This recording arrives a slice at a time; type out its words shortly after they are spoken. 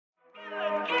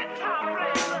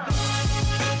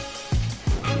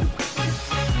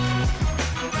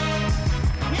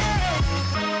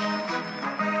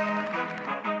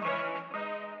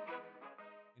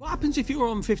happens if you're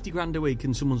on 50 grand a week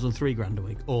and someone's on 3 grand a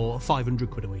week or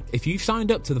 500 quid a week? If you've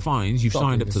signed up to the fines, you've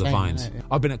signed up to the fines. Yeah.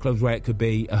 I've been at clubs where it could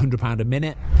be £100 a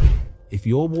minute. If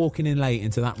you're walking in late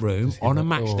into that room on a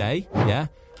match day,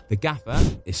 the gaffer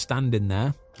is standing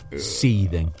there,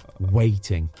 seething,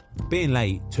 waiting. Being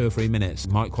late 2 or 3 minutes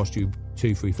might cost you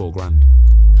 2, 3, 4 grand.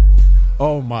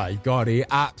 Oh my God, he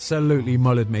absolutely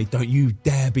mullered me. Don't you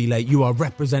dare be late. You are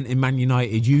representing Man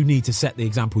United. You need to set the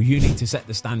example. You need to set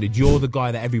the standard. You're the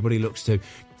guy that everybody looks to.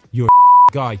 You're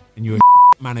a guy and you're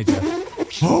a manager.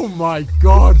 Oh my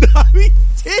God. No, he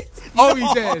did. Oh, he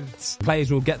did. Players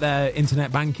will get their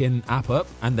internet banking app up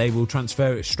and they will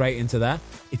transfer it straight into there.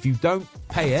 If you don't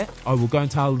pay it, I will go and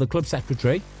tell the club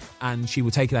secretary and she will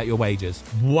take it out your wages.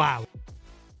 Wow.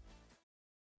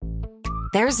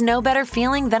 There's no better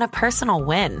feeling than a personal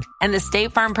win. And the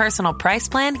State Farm Personal Price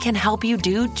Plan can help you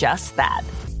do just that.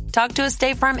 Talk to a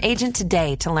State Farm agent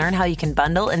today to learn how you can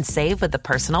bundle and save with the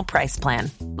Personal Price Plan.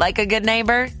 Like a good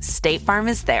neighbor, State Farm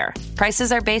is there.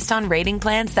 Prices are based on rating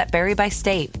plans that vary by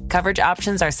state. Coverage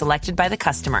options are selected by the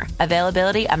customer.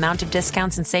 Availability, amount of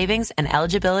discounts and savings, and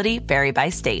eligibility vary by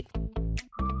state.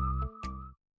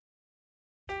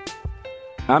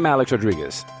 I'm Alex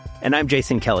Rodriguez. And I'm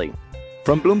Jason Kelly.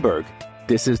 From Bloomberg,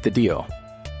 this is The Deal.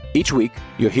 Each week,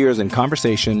 you'll hear us in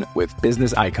conversation with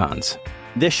business icons.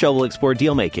 This show will explore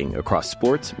deal-making across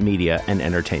sports, media, and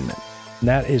entertainment.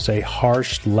 That is a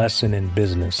harsh lesson in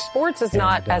business. Sports is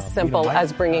not as simple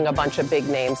as bringing a bunch of big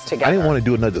names together. I didn't want to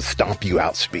do another stomp you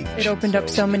out speech. It opened up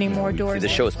so many more doors. The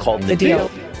show is called The Deal.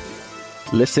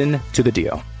 Listen to The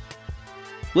Deal.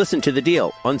 Listen to The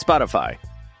Deal on Spotify.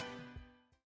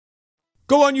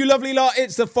 Go on, you lovely lot.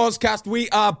 It's the Fozcast. We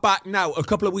are back now. A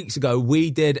couple of weeks ago,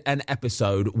 we did an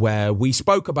episode where we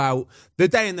spoke about the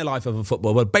day in the life of a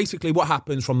footballer. Basically, what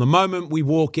happens from the moment we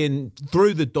walk in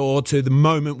through the door to the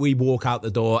moment we walk out the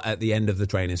door at the end of the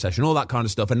training session, all that kind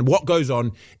of stuff, and what goes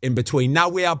on in between. Now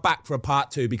we are back for a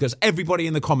part 2 because everybody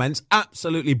in the comments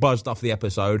absolutely buzzed off the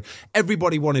episode.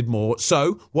 Everybody wanted more.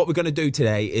 So what we're going to do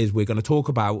today is we're going to talk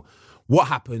about what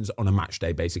happens on a match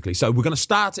day, basically. So we're going to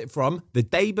start it from the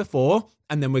day before,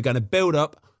 and then we're going to build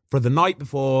up for the night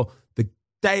before, the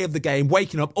day of the game,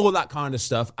 waking up, all that kind of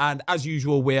stuff. And as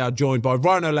usual, we are joined by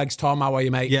Rhino Legs. Tom, how are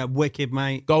you, mate? Yeah, wicked,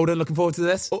 mate. Golden, looking forward to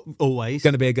this? Always. It's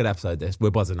going to be a good episode, this.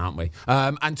 We're buzzing, aren't we?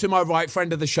 And to my right,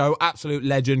 friend of the show, absolute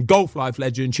legend, golf life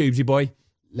legend, Tubesy boy.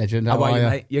 Legend. How are you,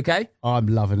 mate? You okay? I'm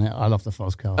loving it. I love the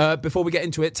Fozcast. Before we get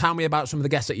into it, tell me about some of the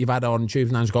guests that you've had on Tubes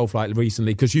and Ange Golf Light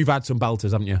recently, because you've had some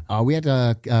belters, haven't you? We had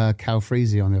Cal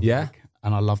Freezy on the other week,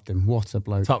 and I loved him. What a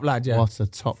bloke. Top lad, yeah. What a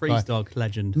top Freeze guy. dog,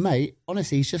 legend. Mate,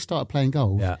 honestly, he's just started playing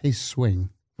golf. Yeah. His swing.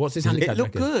 What's his handicap? It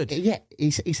looked good. Yeah, he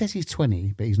says he's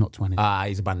 20, but he's not 20.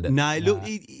 He's a bandit. No, look,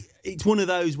 it's one of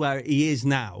those where he is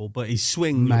now, but his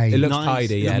swing Mate. It looks nice.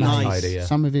 tidy, yeah. It It looks looks nice. tidy, yeah.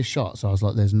 Some of his shots, I was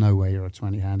like, there's no way you're a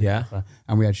 20 handicapper.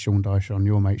 And we had Sean Dyche on,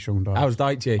 your mate Sean Dyche. How's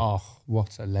Daichi? Oh,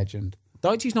 what a legend.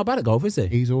 Daichi's not bad at golf, is he?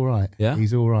 He's all right. Yeah?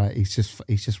 He's all right. He's just,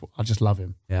 I just love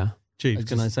him. Yeah. Tubes,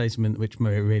 can I say something which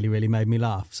really, really made me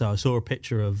laugh? So I saw a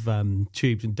picture of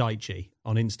Tubes and Daichi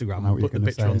on Instagram. I'll put the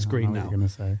picture on screen now. What you're going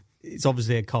to say. It's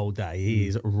obviously a cold day. He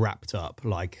is wrapped up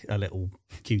like a little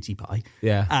cutie pie.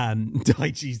 Yeah.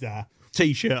 Daichi's there.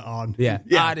 T-shirt on. Yeah.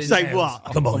 Say what?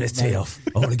 Come on, let's tee off.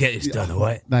 I want to get this done, all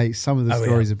right? Mate, some of the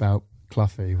stories about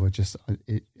Cloughie were just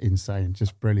insane,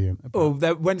 just brilliant. Oh,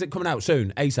 when's it coming out?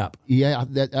 Soon? ASAP? Yeah,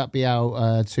 that'll be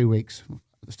out 2 weeks.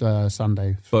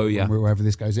 Sunday. Oh, yeah. Wherever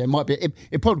this goes. It might be.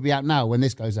 It'll probably be out now when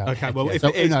this goes out. Okay, well, if So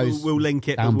it who is, knows? we'll link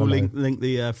it. Down We'll below. link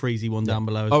the Freezy one down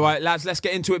below. All right, lads, let's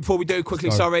get into it. Before we do, quickly,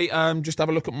 sorry, just have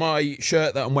a look at my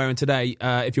shirt that I'm wearing today.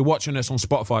 If you're watching us on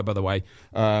Spotify, by the way,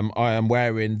 I am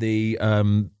wearing the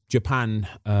Japan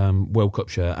World Cup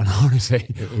shirt, and honestly,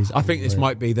 I think this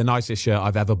might be the nicest shirt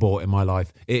I've ever bought in my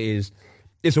life. It is.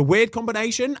 It's a weird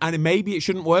combination, and maybe it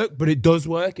shouldn't work, but it does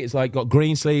work. It's like got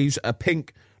green sleeves, a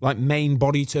pink like main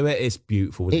body to it. It's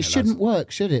beautiful. Isn't It shouldn't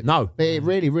work, should it? No. But it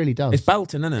really, really does. It's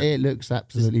belting, isn't it? It looks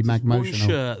absolutely One magmotional.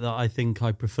 shirt that I think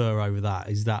I prefer over that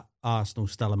is that Arsenal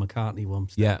Stella McCartney one.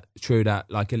 Yeah, true that.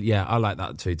 I like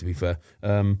that too, to be fair.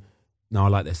 No, I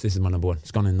like this. This is my number one.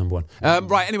 It's gone in number one.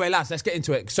 Right, anyway, lads, let's get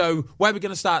into it. So, where are we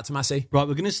going to start, Tomasi? Right,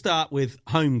 we're going to start with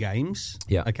home games.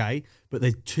 Yeah. Okay, but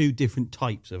there's two different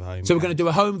types of home So, games. we're going to do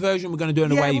a home version, we're going to do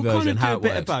an away we'll version. Kind of How do a it bit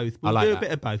works. of both. I We'll like do a that.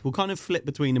 bit of both. We'll kind of flip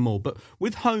between them all. But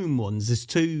with home ones, there's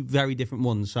two very different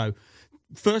ones. So,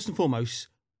 first and foremost,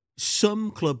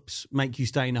 some clubs make you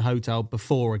stay in a hotel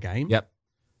before a game. Yep.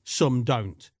 Some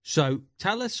don't. So,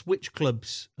 tell us which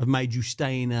clubs have made you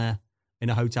stay in a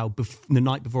hotel the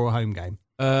night before a home game.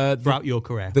 Throughout your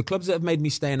career. The clubs that have made me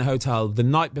stay in a hotel the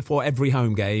night before every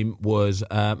home game was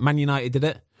Man United did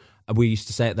it. We used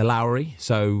to stay at the Lowry.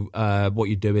 So what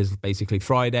you'd do is basically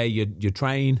Friday you'd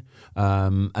train,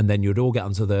 and then you'd all get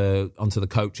onto the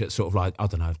coach at sort of like, I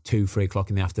don't know, 2-3 o'clock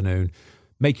in the afternoon.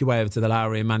 Make your way over to the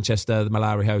Lowry in Manchester, the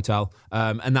Mallory Hotel,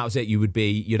 and that was it.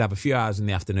 You'd have a few hours in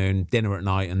the afternoon, dinner at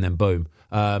night, and then boom.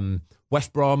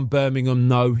 West Brom, Birmingham,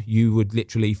 no. You would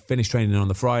literally finish training on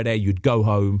the Friday. You'd go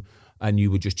home and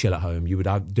you would just chill at home. You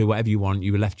would do whatever you want.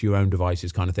 You were left to your own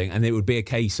devices, kind of thing. And it would be a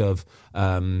case of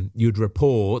you'd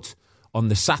report on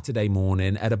the Saturday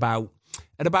morning at about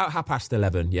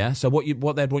 11:30, yeah? So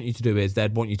what they'd want you to do is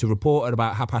they'd want you to report at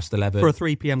about 11:30. For a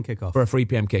 3 p.m. kickoff. For a 3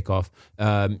 p.m. kickoff.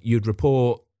 You'd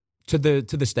report to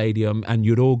the stadium and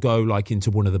you'd all go like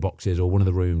into one of the boxes or one of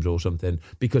the rooms or something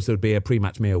because there would be a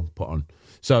pre-match meal put on.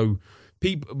 So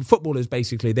footballers,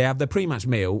 basically, they have their pre-match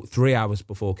meal 3 hours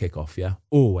before kickoff, yeah?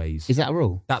 Always. Is that a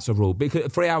rule? That's a rule.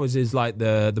 Because 3 hours is like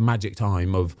the magic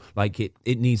time of, like,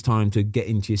 it needs time to get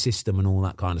into your system and all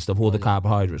that kind of stuff, all the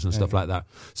carbohydrates and stuff like that.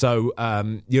 So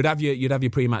you'd have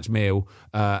your pre-match meal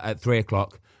at 3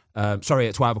 o'clock. At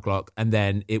 12 o'clock, and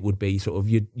then it would be sort of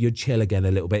you'd chill again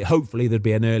a little bit. Hopefully there'd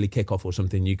be an early kickoff or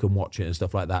something, you can watch it and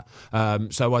stuff like that.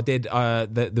 So I did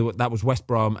that was West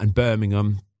Brom and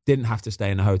Birmingham. Didn't have to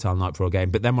stay in a hotel night for a game,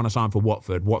 but then when I signed for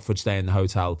Watford stay in the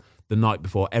hotel the night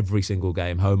before every single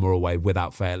game, home or away,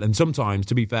 without fail. And sometimes,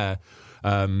 to be fair,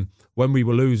 when we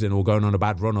were losing or going on a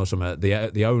bad run or something,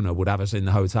 the owner would have us in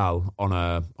the hotel on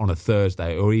a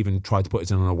Thursday, or even try to put us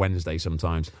in on a Wednesday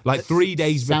sometimes, like 3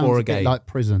 days before a game. Like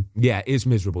prison. Yeah, it's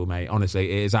miserable, mate.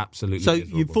 Honestly, it is absolutely so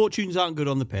miserable. Your fortunes aren't good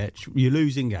on the pitch. You're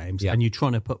losing games, and you're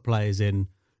trying to put players in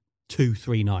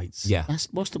 2-3 nights. Yeah.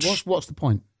 What's the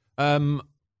point?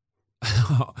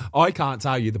 I can't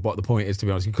tell you what the point is, to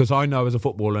be honest, because I know as a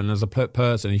footballer and as a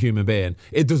person, a human being,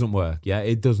 it doesn't work. Yeah,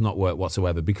 it does not work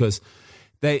whatsoever, because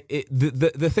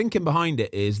the thinking behind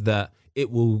it is that it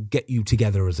will get you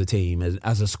together as a team,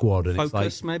 as a squad, and focus,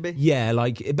 it's like, maybe. Yeah,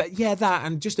 that,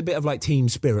 and just a bit of like team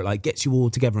spirit, like gets you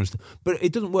all together and stuff. But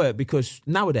it doesn't work because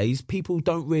nowadays people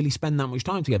don't really spend that much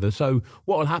time together. So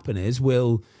what will happen is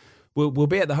we'll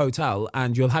be at the hotel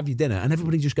and you'll have your dinner and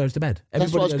everybody just goes to bed.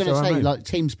 That's what I was going to say, like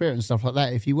team spirit and stuff like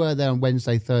that. If you were there on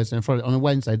Wednesday, Thursday and Friday, on a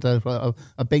Wednesday,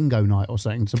 a bingo night or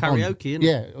something. Karaoke, isn't it?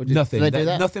 Yeah. Nothing. Did they do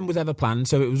that? Nothing was ever planned,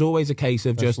 so it was always a case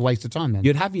of just a waste of time then.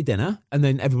 You'd have your dinner and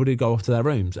then everybody would go off to their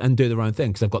rooms and do their own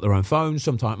thing because they've got their own phones.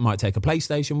 Sometimes might take a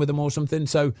PlayStation with them or something.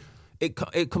 So it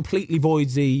completely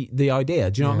voids the idea.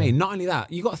 Do you know what I mean? Not only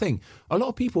that, you got to think, a lot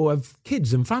of people have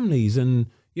kids and families and,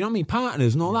 you know what I mean,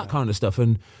 partners and all that kind of stuff.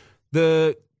 And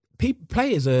the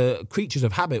players are creatures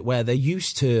of habit where they're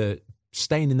used to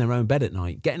staying in their own bed at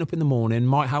night, getting up in the morning,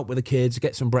 might help with the kids,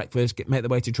 get some breakfast, make their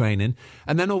way to training,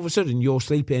 and then all of a sudden you're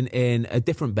sleeping in a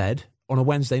different bed on a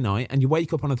Wednesday night and you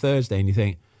wake up on a Thursday and you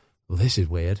think, well, this is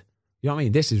weird. You know what I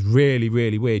mean? This is really,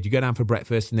 really weird. You go down for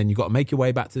breakfast and then you've got to make your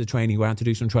way back to the training ground to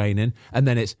do some training, and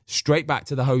then it's straight back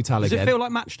to the hotel again. Does it feel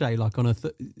like match day? Like on a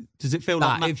does it feel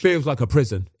like it feels like a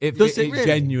prison. It really?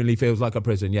 Genuinely feels like a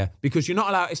prison, yeah. Because you're not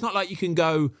allowed, it's not like you can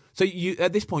go, so you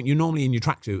at this point you're normally in your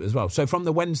tracksuit as well. So from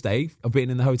the Wednesday of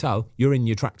being in the hotel, you're in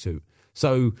your tracksuit.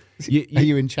 So are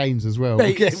you in chains as well?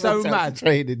 It's so mad.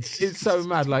 It's so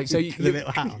mad. Like, so you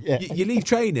leave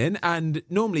training and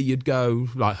normally you'd go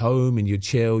like home and you'd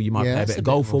chill. You might play a bit of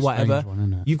golf or whatever.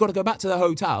 You've got to go back to the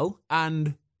hotel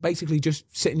and basically just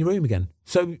sit in your room again.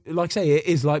 So, like I say, it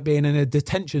is like being in a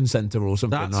detention centre or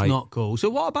something. That's not cool. So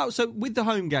what about with the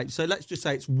home game? So let's just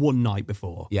say it's one night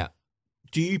before. Yeah.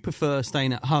 Do you prefer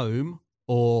staying at home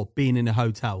or being in a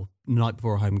hotel the night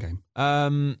before a home game?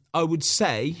 I would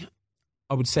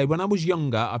say when I was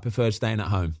younger, I preferred staying at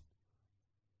home.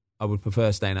 I would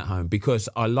prefer staying at home because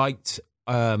I liked.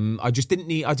 I just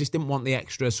didn't want the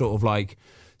extra sort of like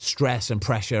stress and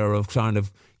pressure of kind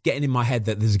of getting in my head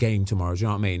that there's a game tomorrow. Do you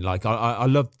know what I mean? Like I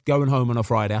loved going home on a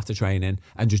Friday after training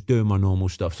and just doing my normal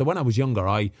stuff. So when I was younger,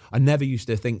 I never used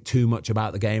to think too much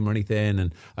about the game or anything.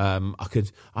 And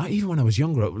even when I was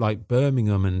younger, at like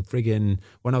Birmingham and friggin'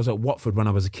 when I was at Watford when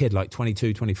I was a kid, like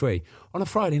 22, 23, on a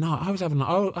Friday night,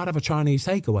 I'd have a Chinese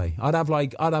takeaway. I'd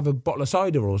have a bottle of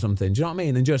cider or something. Do you know what I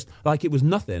mean? And just like it was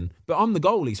nothing. But I'm the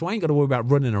goalie, so I ain't got to worry about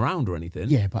running around or anything.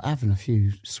 Yeah, but having a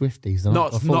few Swifties.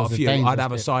 Not a few. I'd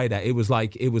have a cider. It was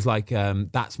like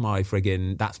that's my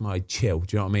chill.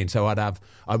 Do you know what I mean? So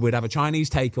I would have a Chinese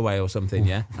takeaway or something,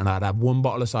 yeah, and I'd have one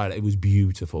bottle of cider. It was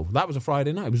beautiful. That was a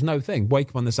Friday night. It was no thing. Wake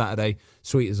up on the Saturday,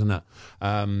 sweet as a nut.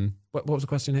 What was the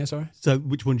question here? Sorry. So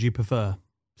which one do you prefer?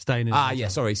 Staying in. Yeah,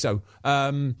 sorry. So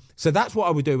that's what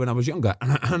I would do when I was younger,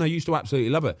 and I used to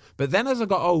absolutely love it. But then as I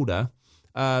got older,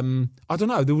 I don't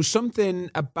know. There was something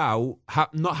about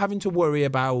not having to worry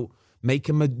about make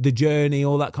them the journey,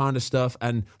 all that kind of stuff,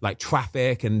 and like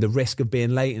traffic and the risk of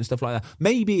being late and stuff like that.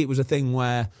 Maybe it was a thing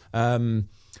where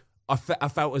I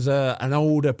felt as an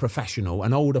older professional,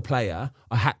 an older player,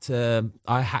 I had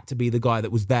to be the guy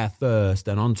that was there first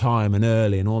and on time and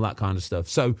early and all that kind of stuff.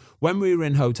 So when we were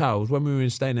in hotels, when we were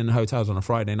staying in hotels on a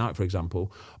Friday night, for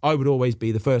example, I would always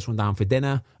be the first one down for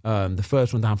dinner, the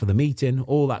first one down for the meeting,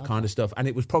 all that kind of stuff. And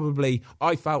it was probably,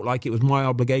 I felt like it was my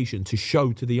obligation to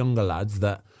show to the younger lads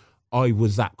that I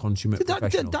was that consummate professional.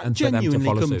 Did that and for them to genuinely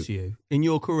follow come suit. to you in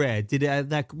your career? Did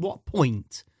it, what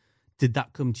point did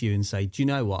that come to you and say, do you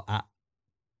know what, at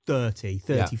 30,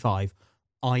 35,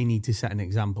 I need to set an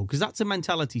example? Because that's a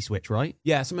mentality switch, right?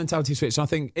 Yeah, it's a mentality switch. I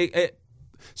think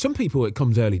some people, it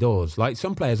comes early doors. Like,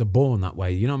 some players are born that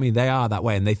way. You know what I mean? They are that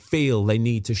way, and they feel they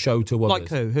need to show to others. Like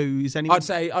who? Who is anyone? I'd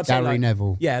say Gary like,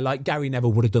 Neville. Yeah, like Gary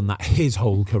Neville would have done that his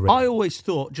whole career. I always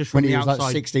thought just from When the he was outside,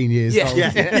 like 16 years old.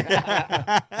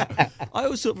 I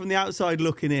always thought from the outside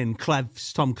looking in, Tom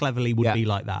Cleverley would be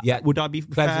like that. Yeah, Would I be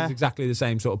fair? Clev's is exactly the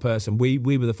same sort of person. We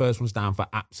were the first ones down for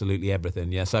absolutely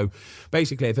everything. Yeah, so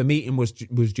basically, if a meeting was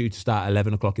due to start at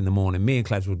 11 o'clock in the morning, me and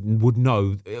Clev would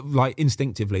know, like,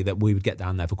 instinctively, that we would get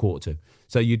down there for 1:45.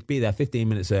 So you'd be there 15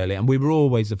 minutes early, and we were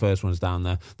always the first ones down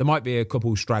there. There might be a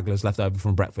couple stragglers left over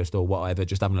from breakfast or whatever,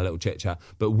 just having a little chit chat,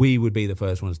 but we would be the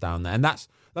first ones down there. And that's,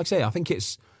 like I say, I think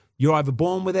it's, you're either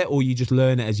born with it or you just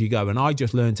learn it as you go. And I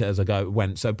just learned it as I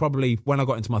went. So probably when I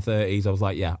got into my 30s, I was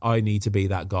like, yeah, I need to be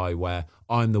that guy where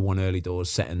I'm the one early doors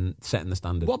setting the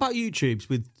standard. What about YouTubes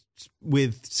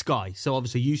with Sky? So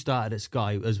obviously you started at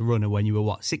Sky as a runner when you were,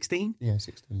 what, 16? Yeah,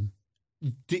 16.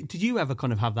 Did you ever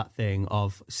kind of have that thing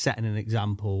of setting an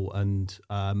example and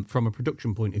from a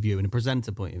production point of view and a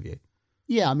presenter point of view?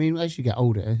 Yeah, I mean, as you get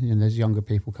older and there's younger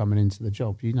people coming into the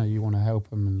job, you know, you want to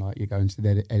help them, and like you go into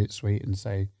the edit suite and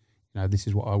say, you know, this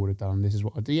is what I would have done, this is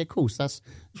what I do. Yeah, of course, that's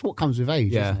what comes with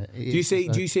age, yeah. isn't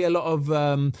it? Do you see a lot of,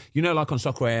 you know, like on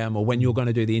Soccer AM or when you're going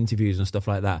to do the interviews and stuff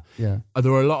like that? Yeah. Are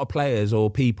there a lot of players or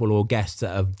people or guests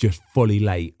that are just fully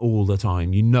late all the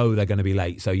time? You know they're going to be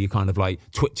late, so you're kind of like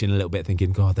twitching a little bit,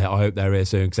 thinking, God, I hope they're here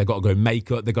soon because they've got to go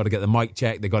make up, they've got to get the mic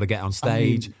checked, they've got to get on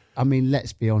stage. I mean,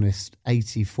 let's be honest,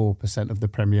 84% of the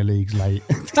Premier League's late.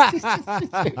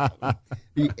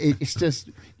 It's just,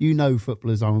 you know,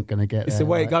 footballers aren't going to get there. It's the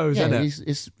way it goes, isn't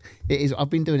it? It is. I've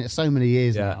been doing it so many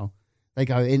years now. They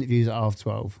go, interviews at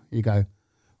 12:30. You go,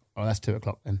 oh, that's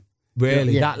 2:00 then.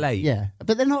 Really? Yeah, that late? Yeah.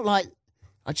 But they're not like,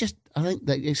 I think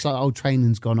that it's like, oh,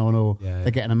 training's gone on, or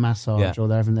they're getting a massage, or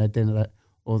they're having their dinner,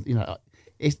 or, you know,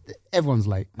 everyone's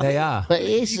late. They are. But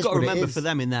you've got to remember, for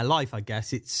them in their life, I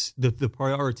guess, it's the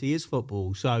priority is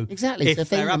football. So exactly. So if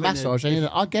they're having a massage,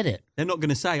 I get it. They're not going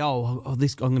to say, I'm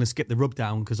going to skip the rub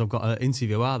down because I've got an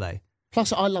interview, are they?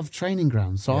 Plus, I love training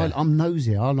grounds, so I'm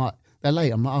nosy. I'm like, they're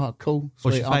late. I'm like, oh, cool.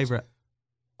 What's your favourite?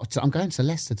 I'm going to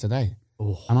Leicester today,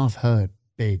 and I've heard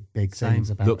big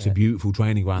things about it. Looks a beautiful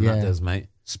training ground, that does, mate.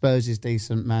 Spurs is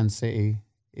decent. Man City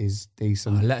is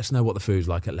decent. Let us know what the food's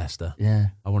like at Leicester. Yeah.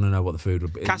 I want to know what the food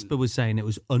would be. Casper was saying it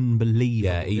was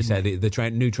unbelievable. Yeah, he said the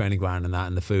new training ground and that,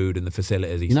 and the food and the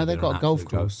facilities. You know, they've got a golf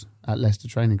course at Leicester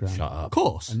training ground. Shut up. Of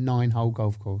course. A 9-hole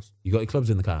golf course. You got your clubs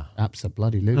in the car?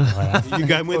 Absolutely. You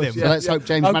going with him? So let's hope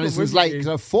James Madison's late because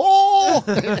of 4.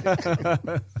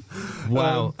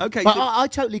 Wow. Okay. But I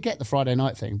totally get the Friday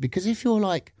night thing, because if you're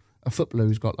like a footballer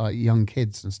who's got like young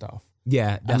kids and stuff.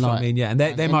 Yeah, that's what I mean. Yeah, and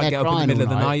they might get up in the middle of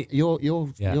the night.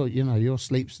 Your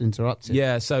sleep's interrupted.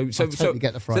 Yeah, so totally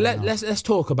get the Friday night. Let's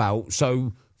talk about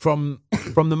from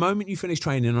the moment you finish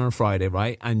training on a Friday,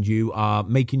 right, and you are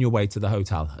making your way to the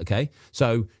hotel. Okay,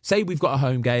 so say we've got a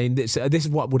home game. This is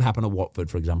what would happen at Watford,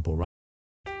 for example, right?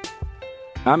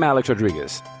 I'm Alex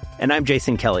Rodriguez. And I'm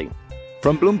Jason Kelly.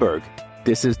 From Bloomberg,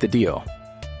 this is The Deal.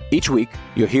 Each week,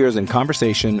 you'll hear us in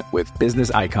conversation with business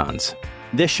icons.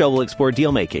 This show will explore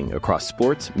deal-making across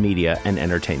sports, media, and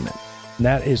entertainment.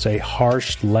 That is a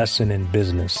harsh lesson in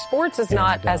business. Sports is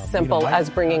not as simple as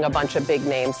bringing a bunch of big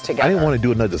names together. I didn't want to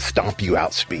do another stomp you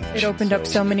out speech. It opened up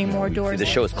so many more doors. The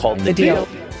show is called The Deal.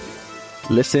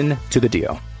 Listen to The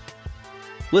Deal.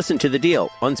 Listen to The Deal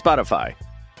on Spotify.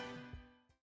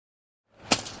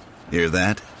 Hear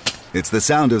that? It's the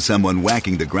sound of someone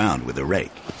whacking the ground with a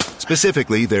rake.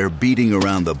 Specifically, they're beating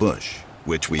around the bush,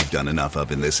 which we've done enough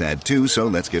of in this ad too, so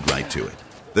let's get right to it.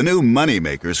 The new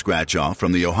Moneymaker scratch-off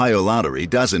from the Ohio Lottery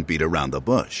doesn't beat around the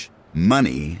bush.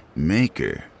 Money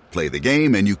Maker. Play the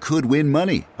game and you could win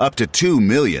money, up to $2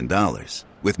 million.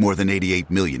 With more than $88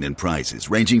 million in prizes,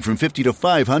 ranging from $50 to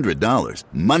 $500,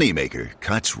 Moneymaker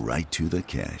cuts right to the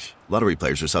cash. Lottery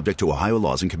players are subject to Ohio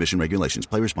laws and commission regulations.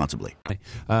 Play responsibly.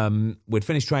 We'd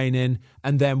finish training,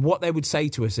 and then what they would say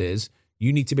to us is,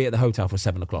 you need to be at the hotel for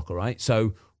 7 o'clock, all right?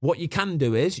 So what you can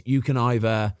do is you can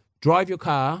either drive your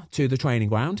car to the training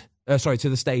ground, to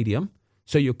the stadium,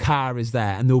 so your car is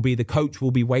there, and the coach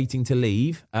will be waiting to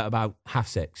leave at about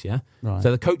 6:30, yeah? Right.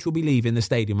 So the coach will be leaving the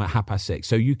stadium at 6:30.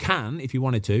 So you can, if you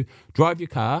wanted to, drive your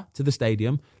car to the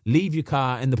stadium, leave your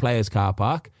car in the players' car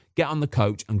park, get on the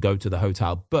coach and go to the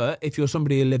hotel. But if you're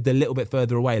somebody who lived a little bit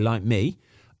further away like me,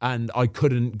 and I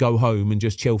couldn't go home and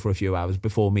just chill for a few hours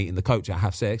before meeting the coach at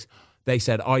 6:30, they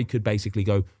said I could basically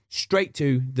go straight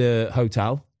to the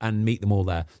hotel and meet them all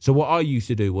there. So what I used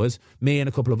to do was, me and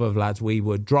a couple of other lads, we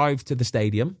would drive to the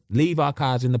stadium, leave our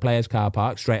cars in the players' car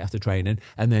park straight after training,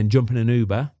 and then jump in an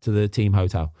Uber to the team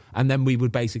hotel. And then we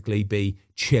would basically be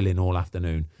chilling all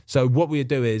afternoon. So what we'd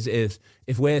do is, if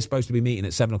we're supposed to be meeting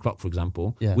at 7 o'clock, for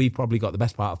example, we've probably got the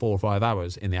best part of 4 or 5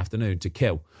 hours in the afternoon to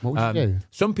kill. What would you do?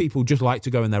 Some people just like to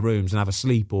go in their rooms and have a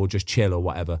sleep or just chill or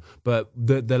whatever. But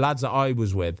the lads that I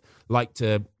was with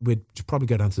we'd probably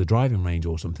go down to the driving range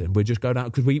or something. We'd just go down,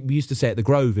 because we used to stay at the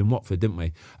Grove in Watford, didn't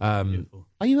we? Are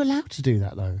you allowed to do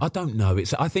that, though? I don't know.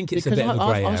 I think it's because a bit of a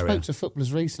grey area. I spoke to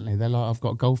footballers recently. They're like, I've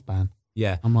got a golf ban.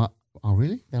 Yeah. I'm like, oh,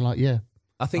 really? They're like, yeah.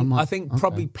 I think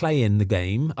probably playing the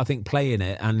game, playing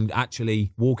it and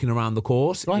actually walking around the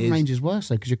course. Driving range is worse,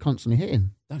 though, because you're constantly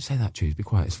hitting. Don't say that, Choose. Be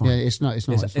quiet. It's fine. Yeah, it's not. It's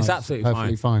absolutely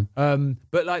perfectly fine.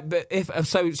 But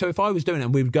if I was doing it,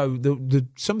 and we would go,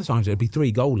 sometimes it'd be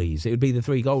 3 goalies. It would be the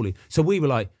 3 goalie. So we were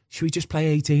like, should we just play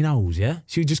 18 holes, yeah?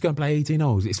 Should we just go and play 18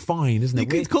 holes? It's fine, isn't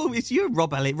it? It's you and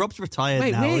Rob Elliott. Rob's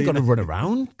retired now. We ain't got to run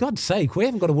around. God's sake, we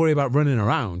haven't got to worry about running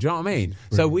around. Do you know what I mean?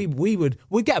 So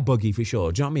we'd get a buggy for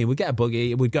sure. Do you know what I mean? We'd get a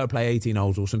buggy, we'd go play 18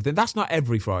 holes or something. That's not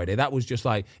every Friday. That was just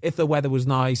like, if the weather was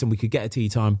nice and we could get a tee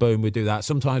time, boom, we'd do that.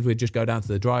 Sometimes we'd just go down to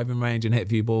the driving range and hit a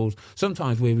few balls.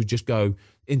 Sometimes we would just go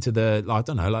into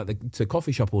the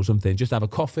coffee shop or something, just have a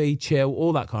coffee, chill,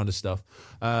 all that kind of stuff.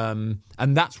 And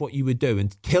that's what you would do,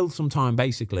 and kill some time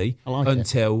basically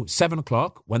until 7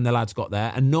 o'clock when the lads got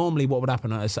there. And normally what would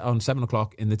happen on 7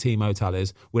 o'clock in the team hotel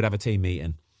is we'd have a team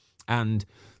meeting. And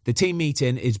the team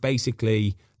meeting is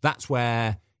basically, that's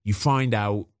where you find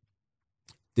out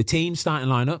the team starting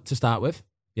lineup to start with.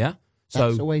 Yeah. So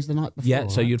that's always the night before. Yeah.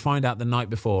 So right? you'd find out the night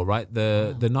before, right?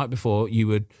 The night before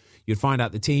you'd find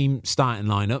out the team starting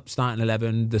lineup, starting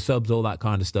 11, the subs, all that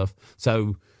kind of stuff.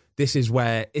 So this is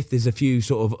where, if there's a few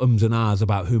sort of ums and ahs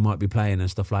about who might be playing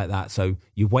and stuff like that, so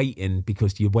you're waiting,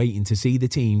 because you're waiting to see the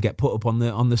team get put up on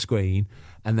the screen,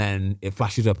 and then it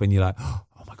flashes up and you're like, oh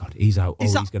my God, he's out.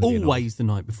 Is he's that always the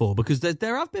night before? Because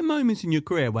there have been moments in your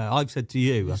career where I've said to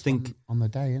you, I think on the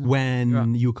day, isn't it?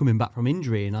 when you were coming back from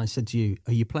injury, and I said to you,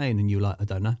 are you playing? And you were like, I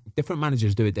don't know. Different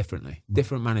managers do it differently.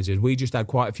 Different managers. We just had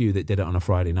quite a few that did it on a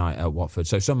Friday night at Watford.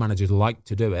 So some managers like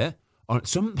to do it.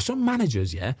 Some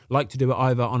managers, like to do it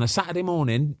either on a Saturday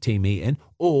morning team meeting,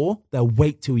 or they'll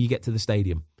wait till you get to the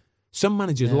stadium. Some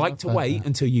managers like to wait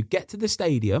until you get to the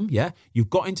stadium, you've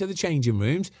got into the changing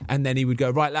rooms, and then he would go,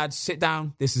 right, lads, sit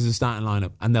down, this is the starting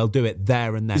lineup, and they'll do it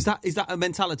there and then. Is that a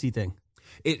mentality thing?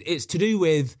 It's to do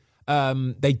with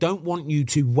they don't want you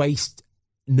to waste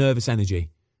nervous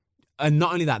energy. And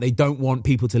not only that, they don't want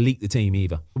people to leak the team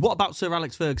either. What about Sir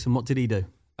Alex Ferguson? What did he do?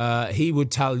 He would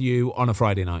tell you on a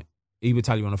Friday night.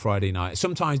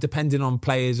 Sometimes, depending on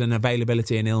players and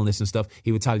availability and illness and stuff,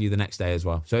 he would tell you the next day as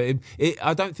well. So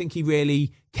I don't think he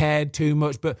really cared too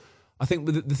much. But I think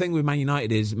the thing with Man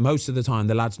United is, most of the time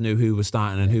the lads knew who was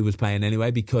starting and who was playing anyway,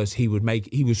 because he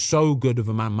was so good of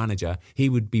a man manager. He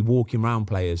would be walking around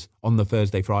players on the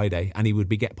Thursday, Friday, and he would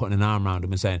be putting an arm around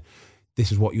them and saying, this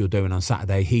is what you're doing on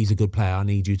Saturday. He's a good player. I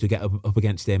need you to get up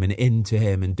against him and into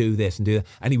him and do this and do that.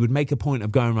 And he would make a point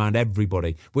of going around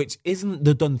everybody, which isn't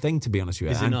the done thing, to be honest with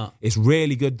you. Is it not? It's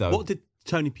really good, though. What did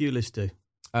Tony Pulis do?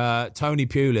 Tony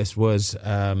Pulis was...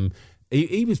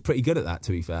 He was pretty good at that,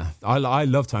 to be fair. I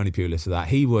love Tony Pulis for that.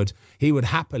 He would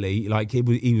happily,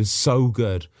 he was so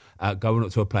good at going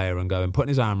up to a player and putting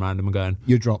his arm around him and going,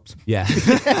 "You're dropped." Yeah.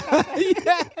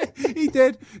 Yeah, he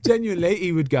did. Genuinely,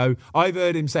 he would go. I've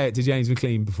heard him say it to James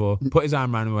McLean before. Put his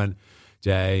arm around him and went,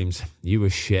 "James, you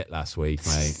were shit last week,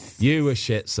 mate. You were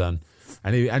shit, son."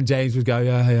 And James would go,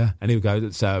 yeah. And he would go,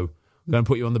 "So, I'm going to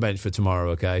put you on the bench for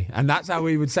tomorrow, okay?" And that's how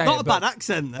he would say not it. Not a bad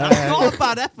accent. Not a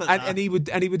bad effort. And he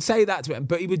would say that to him,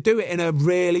 but he would do it in a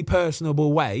really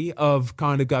personable way of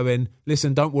kind of going,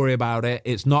 "Listen, don't worry about it.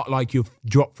 It's not like you've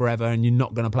dropped forever and you're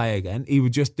not going to play again." He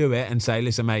would just do it and say,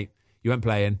 "Listen, mate, you ain't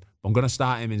playing. I'm going to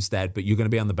start him instead, but you're going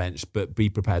to be on the bench, but be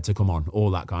prepared to come on,"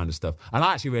 all that kind of stuff. And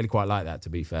I actually really quite like that, to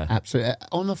be fair. Absolutely.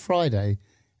 On a Friday,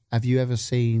 have you ever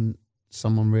seen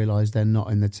someone realise they're not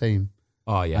in the team?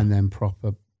 Oh, yeah. And then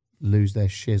proper lose their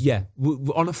shiz? Yeah.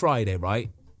 On a Friday,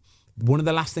 right, one of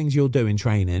the last things you'll do in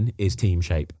training is team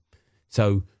shape.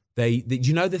 So do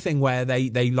you know the thing where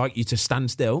they like you to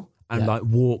stand still and like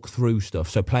walk through stuff,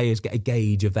 so players get a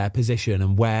gauge of their position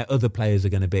and where other players are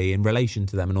going to be in relation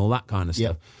to them and all that kind of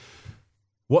stuff.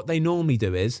 What they normally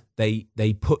do is they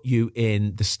put you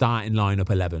in the starting lineup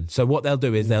 11. So what they'll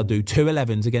do is they'll do 2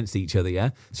 11s against each other, yeah?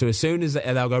 So as soon as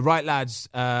they'll go, right, lads,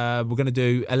 we're going to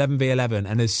do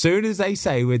 11v11. And as soon as they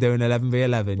say we're doing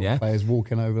 11v11, yeah? Players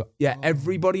walking over. Yeah,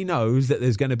 everybody knows that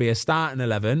there's going to be a starting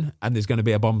 11 and there's going to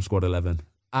be a bomb squad 11.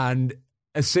 And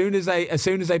as soon as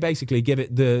they basically give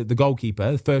it the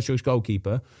goalkeeper, the first choice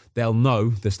goalkeeper, they'll know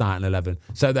the starting 11.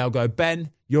 So they'll go, Ben,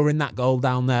 you're in that goal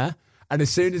down there. And as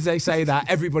soon as they say that,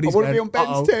 everybody's going, I want to be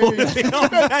on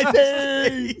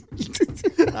Ben's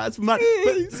team. That's mad.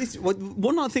 But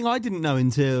one thing I didn't know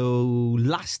until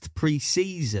last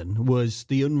pre-season was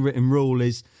the unwritten rule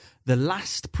is the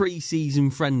last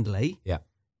pre-season friendly,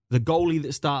 the goalie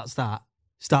that starts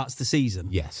the season.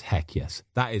 Yes, heck yes.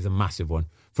 That is a massive one.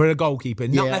 For a goalkeeper,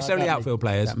 not necessarily outfield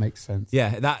players. That makes sense.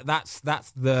 Yeah, that's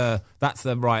the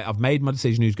right. I've made my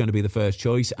decision who's going to be the first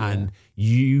choice, and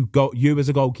you as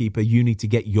a goalkeeper, you need to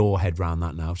get your head around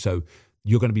that now. So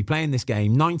you're going to be playing this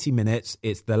game 90 minutes.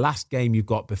 It's the last game you've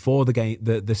got before the game.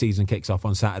 The season kicks off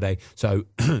on Saturday. So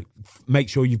make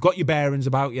sure you've got your bearings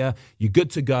about you. You're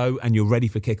good to go, and you're ready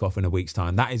for kickoff in a week's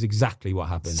time. That is exactly what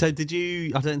happened. So did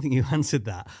you? I don't think you answered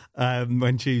that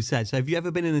when you said. So have you ever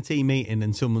been in a team meeting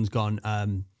and someone's gone?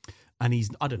 And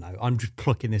he's, I don't know, I'm just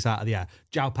plucking this out of the air.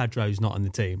 João Pedro's not on the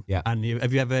team. Yeah. And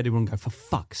have you ever heard anyone go, for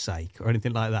fuck's sake, or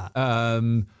anything like that?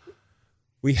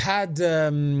 We had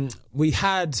a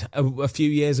few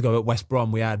years ago at West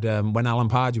Brom, we had, when Alan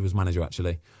Pardew was manager,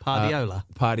 actually.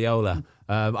 Pardiola.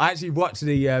 I actually watched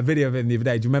the video of him the other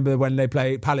day. Do you remember when they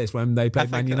played Palace, when they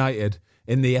played Man United?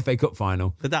 In the FA Cup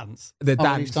final. The dance. The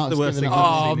dance. The worst thing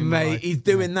Oh, mate, he's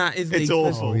doing that, isn't he? It's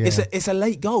awful. It's a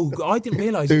late goal. I didn't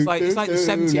realise. It's like the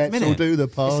 70th let's minute. All do the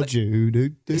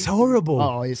Pardew. It's horrible.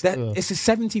 Oh, it's the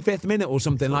 75th minute or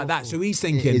something like that. So he's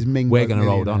thinking, we're going to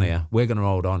hold on here. We're going to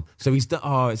hold on. So he's done.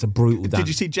 Oh, it's a brutal dance. Did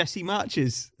you see Jesse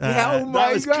March's? Oh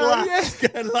my God. Yeah.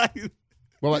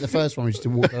 Well, like the first one, we used to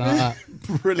walk around like that.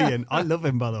 Brilliant. I love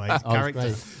him, by the way. His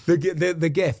character. The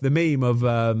gif, the meme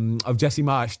of Jesse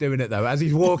Marsh doing it, though, as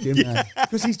he's walking.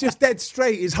 Because he's just dead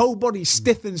straight. His whole body's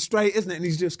stiff and straight, isn't it? And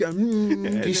he's just going...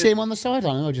 Did you see him on the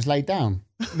sideline or just laid down?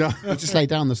 No. He just laid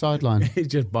down on the sideline. He's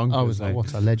just bonkers. I was like,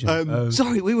 what a legend.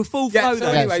 Sorry, we were full flow. So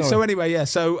anyway,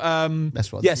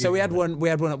 so we had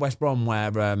one at West Brom where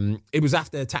it was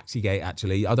after Taxigate,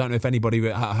 actually. I don't know if anybody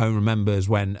at home remembers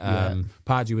when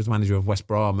Pardew was manager of West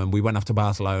Brom and we went off to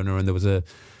Barcelona and there was a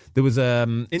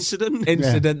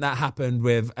incident that happened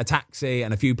with a taxi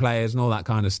and a few players and all that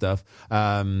kind of stuff.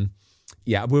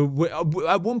 Yeah, at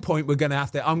one point I'm going to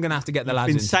have to get the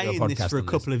lads into a podcast. Been saying this for a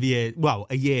couple of years. Well,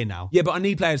 a year now. Yeah, but I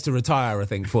need players to retire, I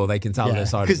think, before they can tell their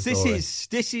side of the story. Because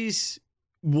this is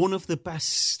one of the best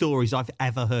stories I've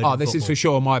ever heard. Oh, this is for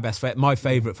sure my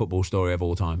favourite football story of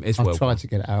all time. It's I've tried to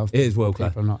get it out. It is world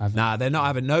class. They're not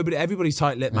having. Everybody's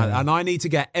tight-lipped, man. And I need to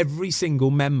get every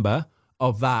single member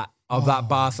of that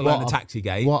Barcelona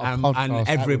Taxigate and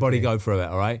everybody go through it,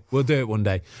 all right? We'll do it one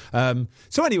day.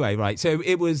 So anyway, right, so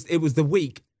it was the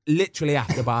week literally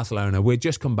after Barcelona. We'd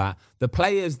just come back. The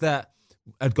players that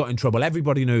had got in trouble,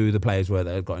 everybody knew who the players were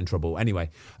that had got in trouble. Anyway,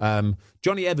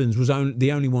 Johnny Evans was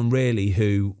the only one really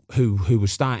who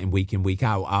was starting week in, week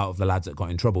out of the lads that got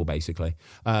in trouble, basically.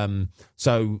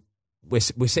 So we're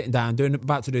sitting down,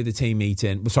 about to do the team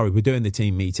meeting. Sorry, we're doing the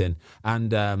team meeting,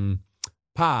 and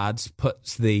Pards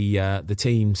puts the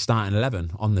team starting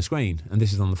 11 on the screen, and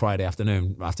this is on the Friday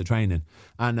afternoon after training.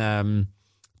 And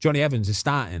Johnny Evans is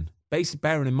starting. Basically,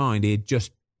 bearing in mind he had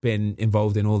just been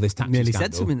involved in all this taxi Nearly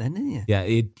scandal. said something then, didn't you? Yeah,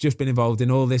 he'd just been involved in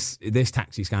all this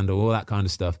taxi scandal, all that kind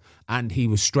of stuff, and he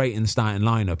was straight in the starting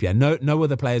lineup. Yeah, no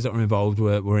other players that were involved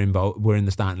were in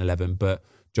the starting 11, but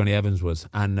Johnny Evans was.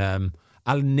 And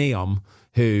Alan Neom,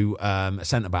 who a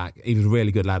centre back, he was a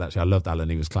really good lad actually. I loved Alan;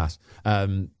 he was class.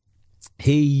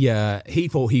 He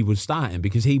thought he was starting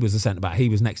because he was the centre back. He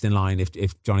was next in line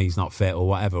if Johnny's not fit or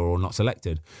whatever or not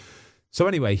selected. So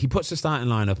anyway, he puts the starting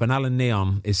lineup and Alan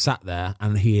Neom is sat there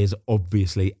and he is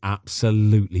obviously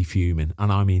absolutely fuming.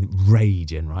 And I mean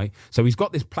raging, right? So he's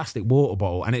got this plastic water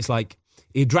bottle and it's like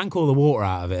he drank all the water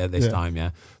out of it at this time,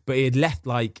 yeah. But he had left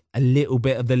like a little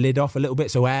bit of the lid off a little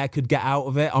bit so air could get out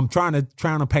of it. I'm trying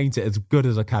to paint it as good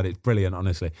as I can. It's brilliant,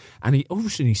 honestly. And all of a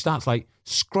sudden he starts like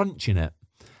scrunching it.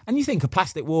 And you think a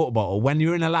plastic water bottle, when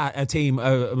you're in a team,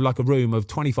 like a room of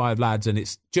 25 lads and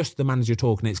it's just the manager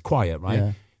talking, it's quiet, right?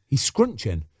 Yeah. He's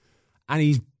scrunching.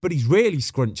 But he's really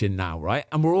scrunching now, right?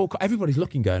 And everybody's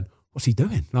looking going, what's he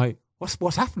doing? Like,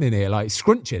 what's happening here? Like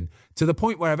scrunching to the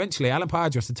point where eventually Alan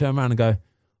Pardew has to turn around and go,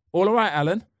 all right,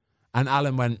 Alan. And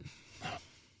Alan went,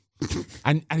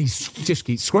 and he just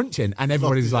keeps scrunching. And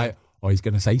everybody's like, oh, he's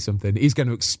going to say something. He's going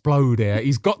to explode here.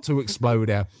 He's got to explode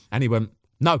here. And he went,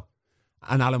 no.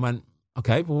 And Alan went,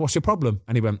 okay, well, what's your problem?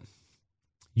 And he went,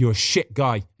 you're a shit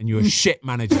guy and you're a shit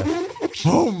manager.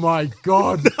 Oh, my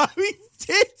God. No, he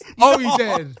did. Oh, he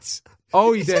did.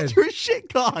 Oh, he did. Said you're a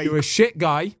shit guy. You're a shit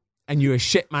guy and you're a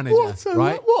shit manager,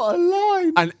 right? What a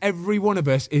line. And every one of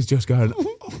us is just going,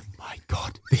 oh, my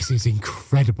God, this is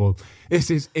incredible. This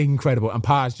is incredible. And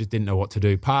Pars just didn't know what to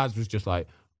do. Pars was just like,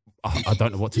 oh, I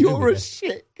don't know what to do with this.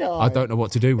 You're a shit guy. I don't know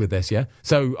what to do with this, yeah?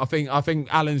 So I think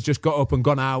Alan's just got up and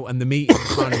gone out and the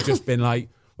meeting's kind of just been like,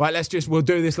 right, we'll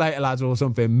do this later, lads, or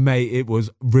something. Mate, it was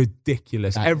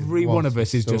ridiculous. Every one of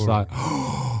us is just like,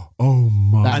 oh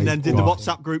my. And then did the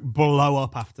WhatsApp group blow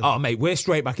up after that? Oh, mate, we're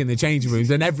straight back in the changing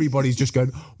rooms and everybody's just going,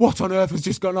 what on earth has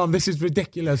just gone on? This is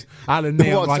ridiculous. Alan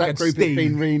Neil, the WhatsApp group has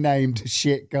been renamed to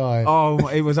Shit Guy. Oh,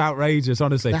 it was outrageous,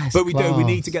 honestly. But we class.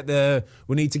 need to get the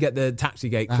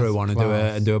Taxigate crew on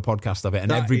and do a podcast of it,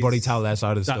 and everybody tell their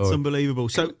side of the story. That's unbelievable.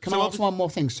 So Can I ask one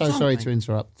more thing? Sorry to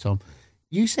interrupt, Tom.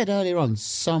 You said earlier on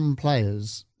some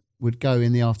players would go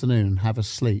in the afternoon and have a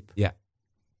sleep. Yeah.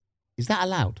 Is that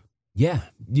allowed? Yeah.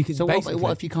 You can. So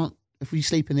what if you can't? If you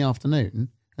sleep in the afternoon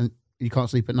and you can't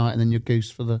sleep at night, and then you're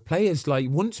goose for the players, like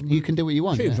once you can do what you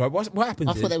want. Tubes, yeah? right? What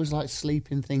happens? I thought there was like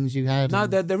sleeping things you had. No,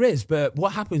 there is. But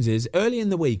what happens is early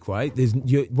in the week, right?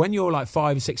 When you're like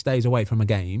 5 or 6 days away from a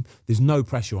game, there's no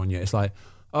pressure on you. It's like,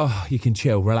 oh, you can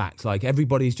chill, relax. Like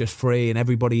everybody's just free and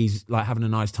everybody's like having a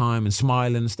nice time and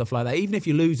smiling and stuff like that. Even if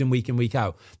you're losing week in, week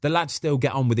out, the lads still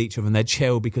get on with each other and they're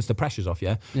chill because the pressure's off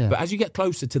you. Yeah. But as you get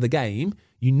closer to the game,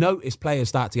 you notice players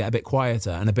start to get a bit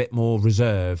quieter and a bit more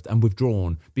reserved and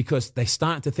withdrawn because they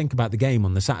start to think about the game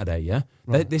on the Saturday, yeah?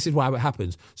 Right. This is why it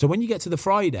happens. So when you get to the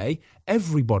Friday,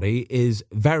 everybody is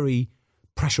very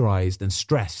pressurized and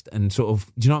stressed and sort of,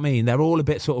 do you know what I mean? They're all a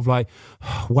bit sort of like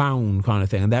wound kind of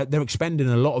thing, and they're expending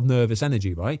a lot of nervous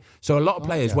energy, right? So a lot of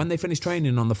players, when they finish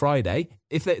training on the Friday,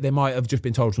 if they might have just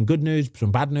been told some good news,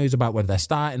 some bad news about whether they're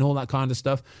starting, all that kind of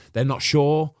stuff, they're not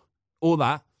sure, all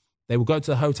that, they will go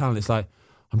to the hotel and it's like,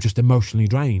 I'm just emotionally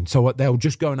drained. So they'll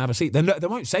just go and have a seat. They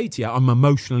won't say to you, I'm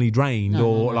emotionally drained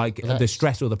the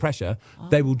stress or the pressure. Oh.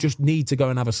 They will just need to go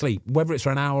and have a sleep, whether it's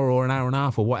for an hour or an hour and a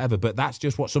half or whatever. But that's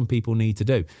just what some people need to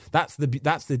do. That's the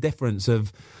difference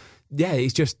of, yeah,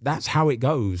 it's just, that's how it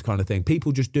goes kind of thing.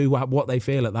 People just do what they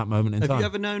feel at that moment in time. Have you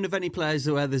ever known of any players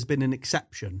where there's been an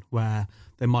exception where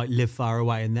they might live far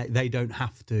away and they don't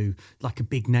have to, like a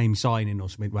big name signing or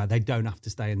something, where they don't have to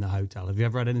stay in the hotel? Have you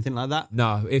ever had anything like that?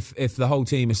 No, if the whole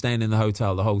team is staying in the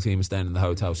hotel, the whole team is staying in the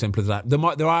hotel. Simple as that.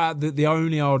 The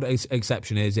only odd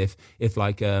exception is if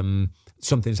like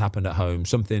something's happened at home,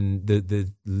 something you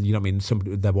know what I mean,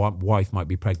 their wife might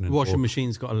be pregnant, washing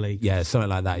machine's got a leak, yeah, something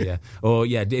like that, yeah. Or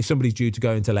yeah, if somebody's due to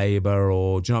go into labour,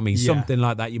 or do you know what I mean, something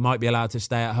like that, you might be allowed to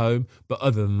stay at home. But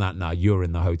other than that, no, you're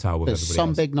in the hotel with everybody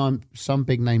else. Some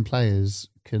big name players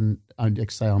can only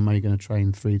say, I'm only going to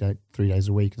train 3 days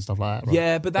a week and stuff like that, right?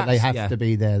 Yeah, but they have to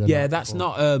be there. Yeah, that's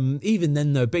before. Not even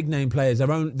then though. Big name players,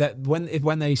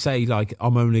 when they say like,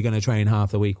 I'm only going to train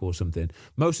half the week or something,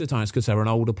 most of the time it's because they're an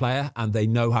older player and they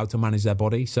know how to manage their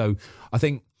body. So I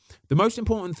think the most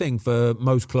important thing for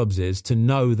most clubs is to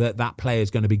know that player is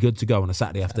going to be good to go on a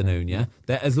Saturday afternoon. Yeah,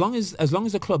 that as long as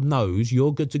the club knows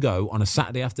you're good to go on a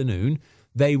Saturday afternoon,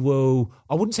 they will,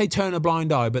 I wouldn't say turn a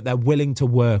blind eye, but they're willing to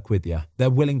work with you. They're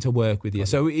willing to work with you.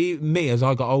 So me, as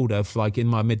I got older, like in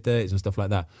my mid-30s and stuff like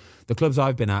that, the clubs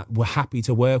I've been at were happy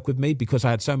to work with me because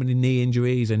I had so many knee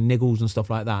injuries and niggles and stuff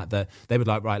like that they would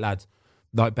like, right, lads,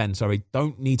 like Ben,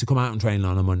 don't need to come out and train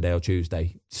on a Monday or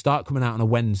Tuesday. Start coming out on a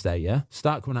Wednesday, yeah?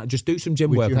 Start coming out, just do some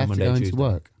gym work on a Monday or Tuesday. Would you have to go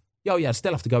into work? Oh yeah, I'd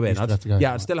still have to go in.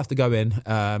 I'd still have to go in,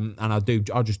 and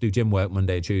I'll just do gym work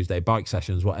Monday, Tuesday, bike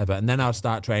sessions, whatever, and then I'll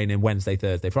start training Wednesday,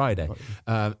 Thursday, Friday.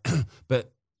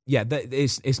 But yeah,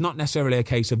 it's not necessarily a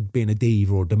case of being a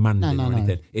diva or demanding or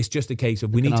anything. It's just a case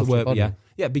of we need to work.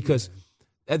 Yeah, because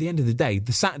at the end of the day,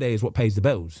 the Saturday is what pays the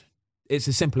bills. It's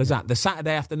as simple as that. The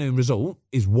Saturday afternoon result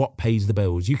is what pays the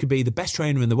bills. You could be the best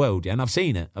trainer in the world, yeah, and I've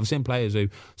seen it. I've seen players who are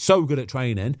so good at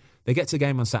training, they get to the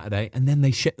game on Saturday and then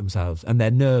they shit themselves and they're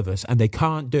nervous and they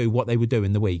can't do what they would do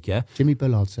in the week, yeah? Jimmy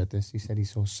Bullard said this. He said he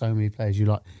saw so many players.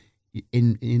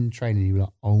 In training, you were like,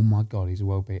 oh my God, he's a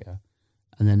world beater.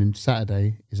 And then on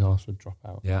Saturday, his arse would drop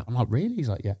out. Yeah. I'm like, really? He's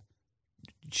like, yeah.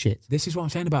 Shit. This is what I'm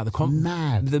saying about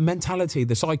the mentality,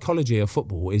 the psychology of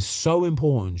football is so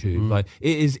important, Jude. Like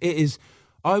it is.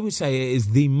 I would say it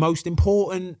is the most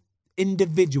important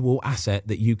individual asset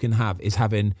that you can have is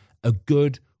having a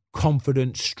good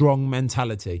confident, strong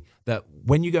mentality that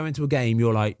when you go into a game,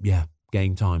 you're like, yeah,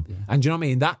 game time. Yeah. And do you know what I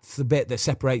mean? That's the bit that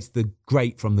separates the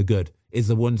great from the good, is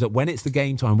the ones that when it's the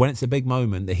game time, when it's a big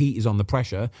moment, the heat is on, the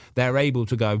pressure, they're able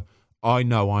to go, I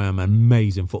know I am an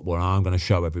amazing footballer and I'm going to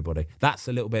show everybody. That's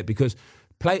a little bit because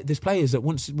there's players that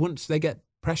once they get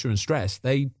pressure and stress,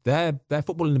 their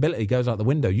footballing ability goes out the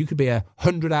window. You could be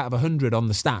 100 out of 100 on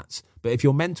the stats, but if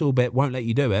your mental bit won't let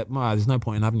you do it, there's no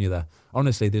point in having you there.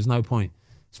 Honestly, there's no point.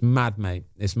 It's mad, mate.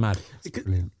 It's mad.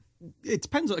 Brilliant. It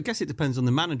depends. I guess it depends on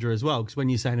the manager as well. Because when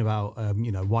you're saying about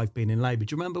wife being in labour,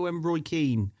 do you remember when Roy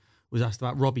Keane was asked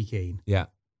about Robbie Keane? Yeah,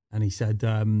 and he said,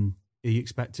 "Are you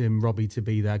expecting Robbie to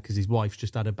be there because his wife's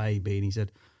just had a baby?" And he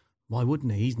said, "Why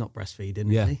wouldn't he? He's not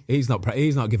breastfeeding, is he? He's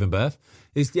not giving birth."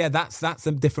 That's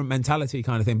a different mentality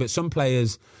kind of thing. But some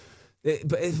players.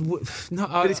 But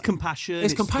it's compassion.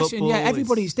 It's compassion. Football, yeah,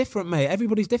 everybody's different, mate.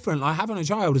 Everybody's different. Like having a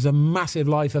child is a massive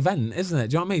life event, isn't it?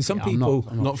 Do you know what I mean? Some people,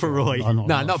 I'm not for Roy.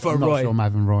 Not for Roy. Sure I'm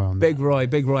having Roy on. Big Roy,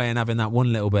 and having that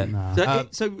one little bit. No.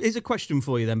 So here's a question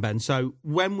for you then, Ben. So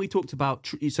when we talked about,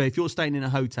 so if you're staying in a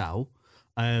hotel,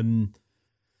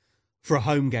 for a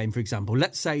home game, for example,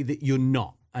 let's say that you're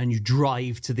not, and you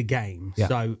drive to the game. Yeah.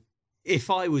 So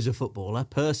if I was a footballer,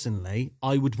 personally,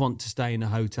 I would want to stay in a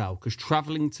hotel because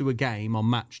travelling to a game on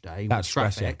match day with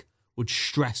traffic would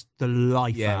stress the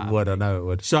life out. Yeah, it would. I know it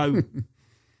would. So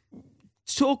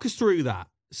talk us through that.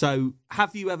 So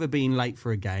have you ever been late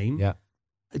for a game? Yeah.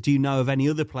 Do you know of any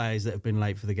other players that have been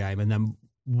late for the game? And then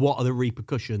what are the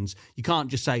repercussions? You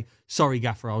can't just say, sorry,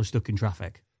 Gaffer, I was stuck in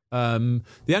traffic. The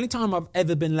only time I've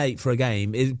ever been late for a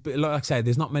game is, like I say,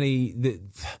 there's not many...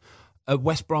 At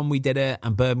West Brom we did it,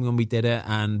 and Birmingham we did it,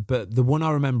 but the one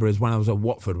I remember is when I was at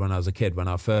Watford when I was a kid, when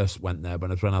I first went there,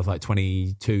 when I was like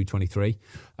 22, 23,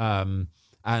 and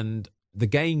the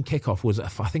game kickoff was, I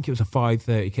think it was a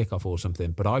 5:30 kickoff or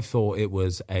something, but I thought it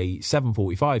was a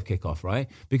 7:45 kickoff, right?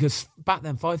 Because back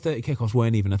then 5:30 kickoffs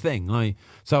weren't even a thing, like,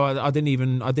 so I didn't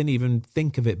even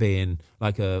think of it being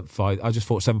like a 5. I just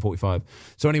thought 7:45.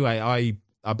 So anyway,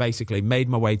 I basically made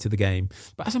my way to the game.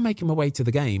 But as I'm making my way to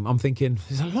the game, I'm thinking,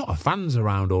 there's a lot of fans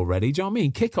around already. Do you know what I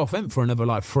mean? Kick-off went for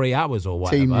another, 3 hours or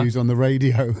whatever. Team news on the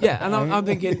radio. Yeah, and I'm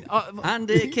thinking... and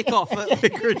kick-off at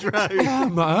Vicarage Road.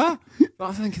 Yeah,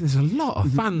 I'm thinking, there's a lot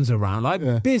of fans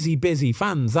around. Busy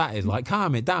fans, that is.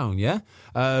 Calm it down, yeah?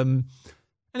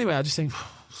 Anyway, I just think,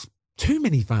 too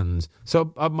many fans.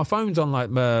 So my phone's on,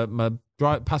 my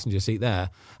passenger seat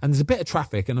there, and there's a bit of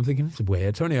traffic, and I'm thinking, it's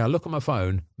weird. So anyway, I look at my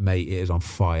phone, mate, it is on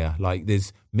fire.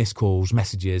 There's missed calls,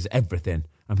 messages, everything.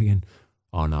 I'm thinking,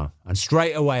 oh no. And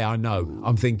straight away I know,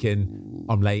 I'm thinking,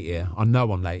 I'm late here. I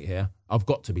know I'm late here. I've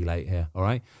got to be late here, all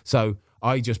right? So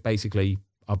I just basically,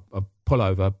 I pull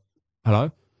over.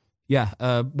 Hello?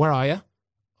 Yeah, where are you?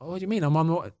 Oh, what do you mean? I'm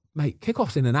on, mate,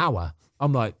 kickoff's in an hour.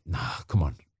 I'm like, nah, come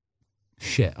on.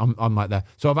 Shit, I'm like there.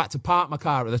 So I've had to park my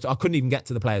car at I couldn't even get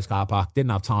to the players' car park. Didn't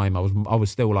have time. I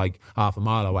was still half a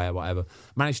mile away or whatever.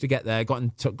 Managed to get there. Got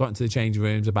into the changing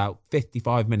rooms about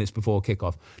 55 minutes before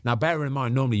kickoff. Now, bearing in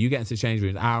mind, normally you get into the changing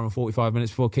rooms an hour and 45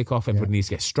 minutes before kickoff. Everybody needs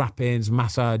to get strap-ins,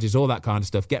 massages, all that kind of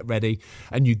stuff. Get ready,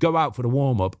 and you go out for the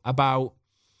warm-up about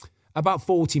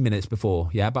 40 minutes before.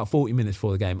 Yeah, about 40 minutes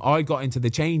before the game. I got into the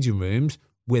changing rooms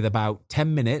with about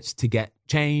 10 minutes to get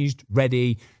changed,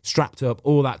 ready, strapped up,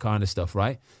 all that kind of stuff,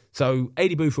 right? So,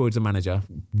 Adi Buford's the manager.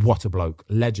 What a bloke.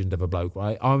 Legend of a bloke,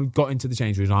 right? I got into the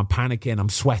change rooms. I'm panicking. I'm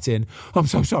sweating. I'm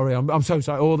so sorry. I'm so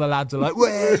sorry. All the lads are like,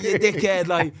 "Way, you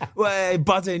dickhead." "Way,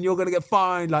 buzzing. You're going to get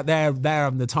fined." They're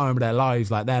having the time of their lives.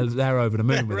 They're over the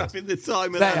moon with us. They're having the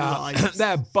time of their lives.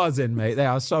 They're buzzing, mate. They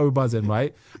are so buzzing,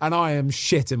 right? And I am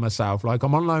shitting myself.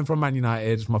 I'm on loan from Man United.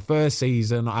 It's my first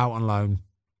season out on loan.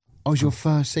 Oh, it was your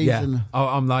first season? Yeah.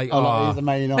 I'm like, he's the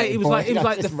Man United. Mate, it was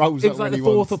like the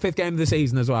fourth or fifth game of the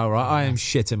season as well, right? I am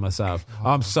shitting myself.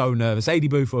 I'm so nervous. Adi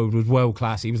Buford was world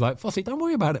class. He was like, Fossey, don't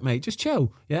worry about it, mate. Just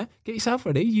chill. Yeah, get yourself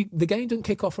ready. The game doesn't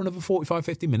kick off for another 45,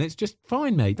 50 minutes. Just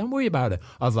fine, mate. Don't worry about it.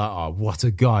 I was like, oh, what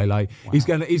a guy! Wow. He's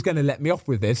gonna let me off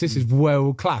with this. This is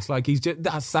world class.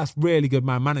 That's really good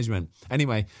man management.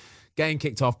 Anyway. Game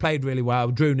kicked off, played really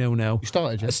well, drew 0-0. You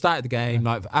started, yeah? Started the game,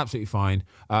 absolutely fine.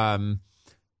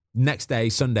 Next day,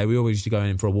 Sunday, we always used to go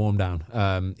in for a warm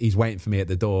down. He's waiting for me at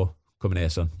the door. Come in here,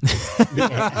 son.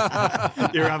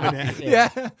 You're having it.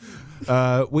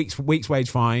 Yeah. Week's wage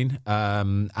fine.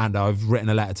 And I've written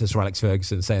a letter to Sir Alex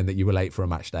Ferguson saying that you were late for a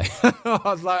match day. I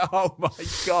was like, oh my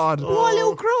God. What a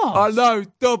little grass. I know,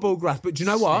 double grass. But do you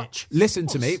know what? Listen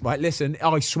to me, right? Listen,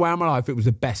 I swear on my life it was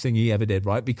the best thing he ever did,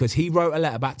 right? Because he wrote a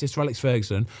letter back to Sir Alex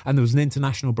Ferguson, and there was an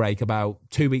international break about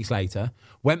 2 weeks later.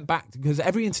 Went back, because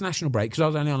every international break, because I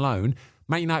was only on loan,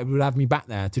 Man United would have me back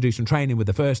there to do some training with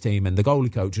the first team and the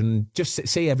goalie coach and just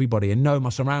see everybody and know my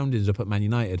surroundings up at Man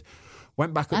United.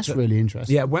 That's really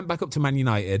interesting. Yeah, went back up to Man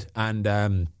United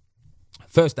and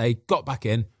first day, got back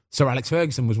in. Sir Alex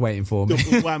Ferguson was waiting for me.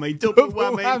 Double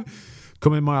whammy.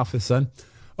 Come in my office, son.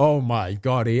 Oh my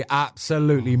God, he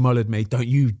absolutely mullered me. Don't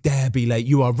you dare be late.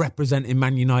 You are representing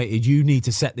Man United. You need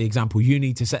to set the example. You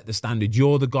need to set the standard.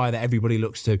 You're the guy that everybody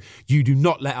looks to. You do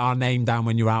not let our name down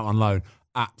when you're out on loan.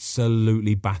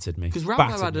 Absolutely battered me. Because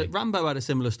Rambo had a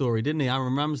similar story, didn't he?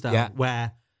 Aaron Ramsdale,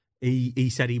 where he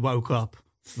said he woke up,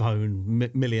 phone,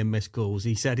 million missed calls.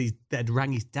 He said they'd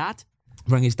rang his dad.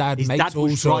 His dad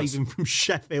was driving from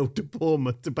Sheffield to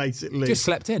Bournemouth to basically... Just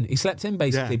slept in. He slept in,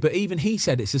 basically. Yeah. But even he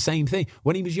said it's the same thing.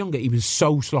 When he was younger, he was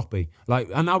so sloppy.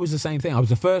 And I was the same thing. I was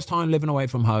the first time living away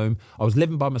from home. I was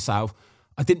living by myself.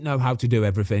 I didn't know how to do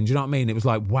everything. Do you know what I mean? It was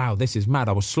like, wow, this is mad.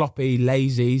 I was sloppy,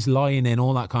 lazy, lying in,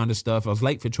 all that kind of stuff. I was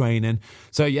late for training.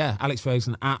 So, yeah, Alex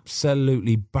Ferguson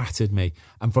absolutely battered me.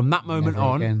 And from that moment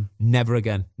never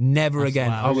again.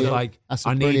 Wow. I was like,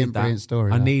 I needed that. Brilliant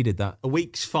story, I needed that. A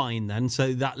week's fine then.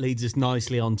 So that leads us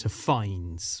nicely on to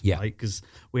fines. Yeah. Right? Because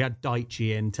we had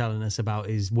Daichi in telling us about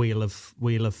his wheel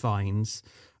of fines.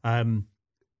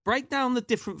 Break down the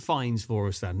different fines for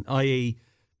us then, i.e.,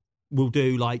 we'll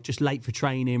do like just late for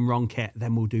training, wrong kit,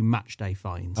 then we'll do match day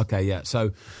fines. Okay, yeah.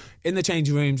 So in the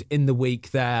changing rooms in the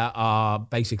week, there are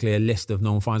basically a list of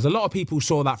normal fines. A lot of people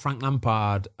saw that Frank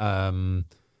Lampard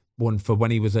one for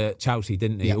when he was at Chelsea,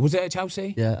 didn't he? Yeah. Was it at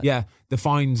Chelsea? Yeah. Yeah, the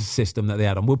fines system that they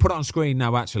had on. We'll put it on screen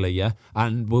now, actually, yeah?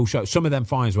 And we'll show. Some of them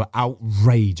fines were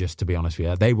outrageous, to be honest with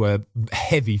you. They were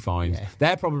heavy fines. Yeah.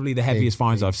 They're probably the heaviest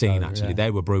fines I've seen, actually. Yeah.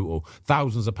 They were brutal.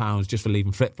 Thousands of pounds just for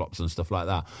leaving flip-flops and stuff like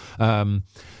that.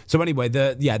 So anyway,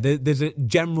 there's a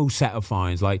general set of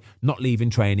fines, like not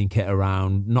leaving training kit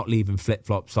around, not leaving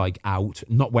flip-flops like out,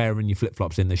 not wearing your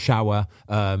flip-flops in the shower,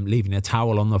 leaving a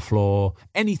towel on the floor,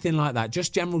 anything like that.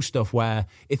 Just general stuff where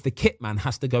if the kit man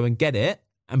has to go and get it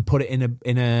and put it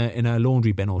in a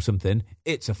laundry bin or something,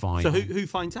 it's a fine. So who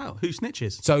finds out? Who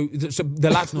snitches? So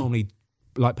the lads normally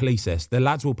like police this. The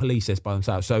lads will police this by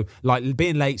themselves. So like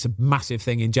being late's a massive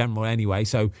thing in general anyway.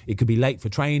 So it could be late for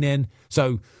training.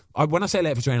 So when I say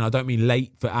late for training, I don't mean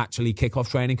late for actually kick-off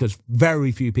training, because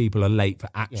very few people are late for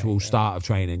actual start of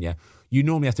training. Yeah, you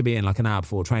normally have to be in like an hour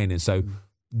before training. So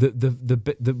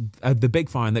the big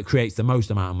fine that creates the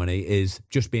most amount of money is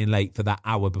just being late for that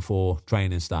hour before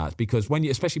training starts. Because when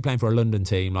you're especially playing for a London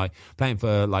team, like playing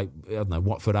for like I don't know,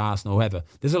 Watford, Arsenal, whoever,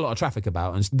 there's a lot of traffic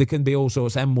about, and there can be all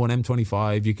sorts. M1,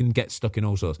 M25, you can get stuck in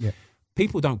all sorts. Yeah.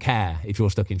 People don't care if you're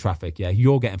stuck in traffic. Yeah,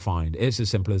 you're getting fined. It's as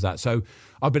simple as that. So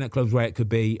I've been at clubs where it could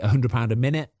be £100 a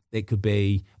minute. It could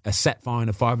be a set fine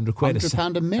of 500 quid.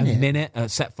 £100 a minute? A minute, a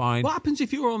set fine. What happens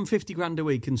if you're on 50 grand a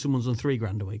week and someone's on 3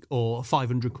 grand a week, or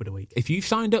 500 quid a week? If you've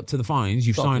signed up to the fines,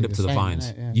 you've signed up to the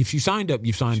fines. Yeah. If you signed up,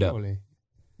 you've signed up.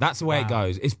 That's the way it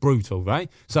goes. It's brutal, right?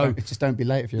 So just don't be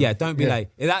late if you're... Yeah, don't be late.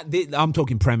 I'm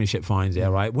talking Premiership fines here,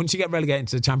 right? Once you get relegated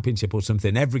to the Championship or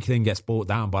something, everything gets brought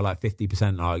down by like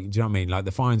 50%. Like, do you know what I mean? Like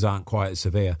the fines aren't quite as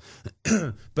severe.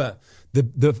 But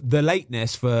the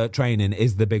lateness for training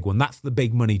is the big one. That's the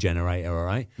big money generator, all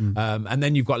right? And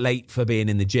then you've got late for being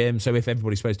in the gym. So if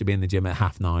everybody's supposed to be in the gym at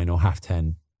 9:30 or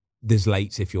 10:30, there's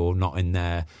lates if you're not in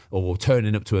there, or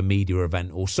turning up to a media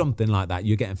event or something like that.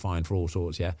 You're getting fined for all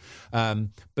sorts, yeah?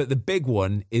 But the big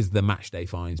one is the matchday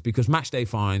fines, because matchday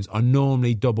fines are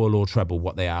normally double or treble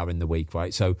what they are in the week,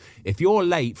 right? So if you're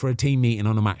late for a team meeting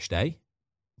on a match day,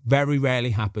 very rarely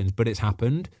happens, but it's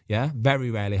happened, yeah? Very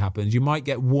rarely happens. You might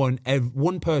get one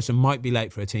person might be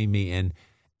late for a team meeting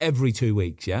every 2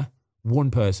 weeks, yeah?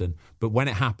 One person. But when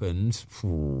it happens,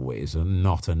 it is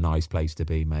not a nice place to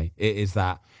be, mate. It is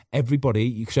that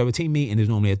everybody... So a team meeting is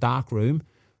normally a dark room.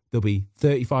 There'll be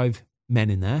 35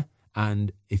 men in there.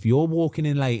 And if you're walking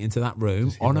in late into that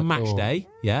room on a match day,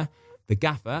 yeah, the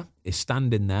gaffer is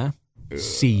standing there,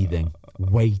 seething,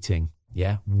 waiting.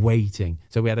 Yeah, waiting.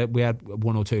 So we had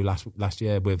one or two last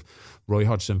year with Roy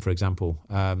Hodgson, for example,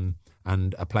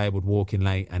 and a player would walk in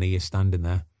late and he is standing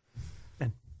there.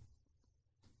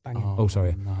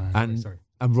 Sorry. No.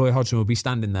 And Roy Hodgson will be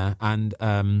standing there, and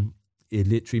he'd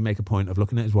literally make a point of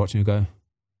looking at his watch and go,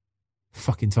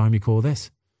 "Fucking time you call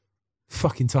this?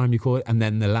 Fucking time you call it?" And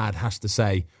then the lad has to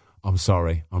say, "I'm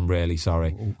sorry, I'm really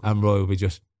sorry." And Roy will be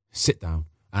just, "Sit down."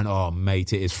 And oh,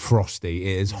 mate, it is frosty.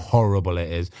 It is horrible.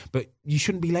 It is. But you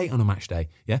shouldn't be late on a match day.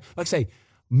 Yeah, like I say,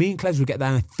 me and Cles would get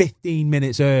there 15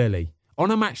 minutes early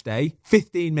on a match day,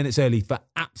 15 minutes early for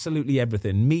absolutely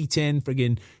everything. Meeting,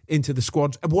 frigging into the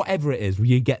squads, whatever it is,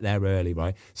 you get there early,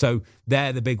 right? So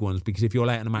they're the big ones, because if you're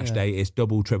late on a match day, it's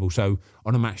double, triple. So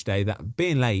on a match day, that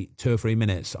being late 2 or 3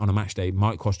 minutes on a match day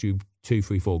might cost you 2,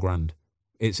 3, 4 grand.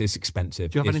 It's expensive.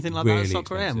 Do you have anything like that at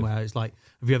Soccer AM, where it's like,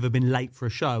 have you ever been late for a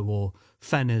show, or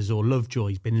Fenners or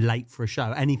Lovejoy's been late for a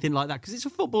show? Anything like that? Because it's a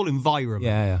football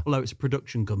environment, although it's a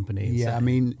production company. Yeah, I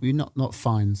mean, not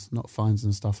fines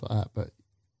and stuff like that, but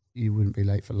you wouldn't be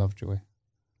late for Lovejoy.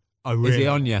 Oh, really? Is he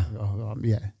on you?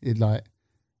 Yeah, it like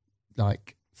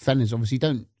Fenners. Obviously,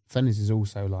 Fenners is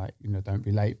also like, don't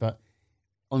be late. But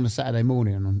on a Saturday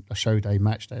morning, on a show day,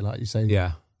 match day, like you say,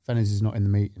 Fenners is not in the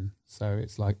meeting, so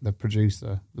it's like the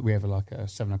producer. We have like a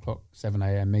 7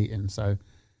 a.m. meeting, so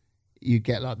you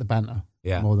get like the banter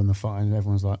more than the fine, and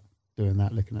everyone's like doing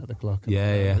that, looking at the clock,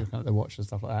 and looking at the watch and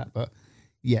stuff like that. But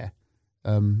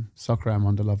Soccer Am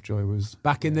under Lovejoy was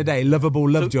back in the day. Lovable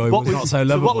Lovejoy was not so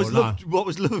lovable. So what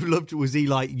was Lovejoy? Was he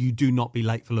like, you do not be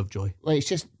late for Lovejoy? Well, it's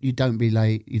just, you don't be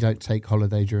late. You don't take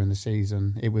holiday during the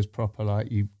season. It was proper,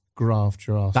 like, you graft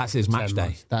your ass. That's his match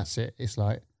day. That's it. It's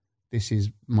like, this is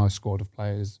my squad of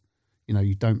players.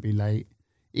 You don't be late.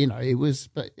 It was,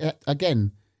 but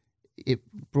again, it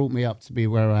brought me up to be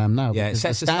where I am now. Yeah, it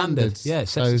sets the standards. Yeah, it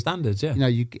sets the standards. Yeah,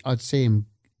 I'd see him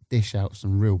dish out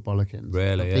some real bollockins.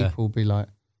 Really, people be like,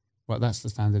 "Well, that's the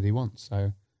standard he wants."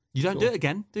 So you don't do it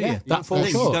again, do you? That's for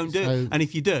sure. You don't do it, and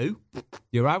if you do,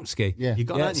 you're out ski. Yeah, you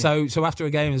got it. So after a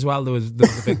game as well, there was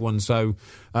a big one. So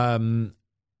a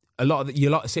lot of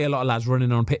you see a lot of lads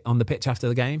running on the pitch after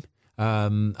the game.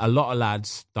 A lot of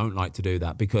lads don't like to do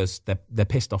that because they're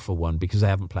pissed off for one, because they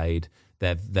haven't played.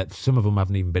 Some of them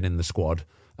haven't even been in the squad,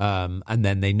 and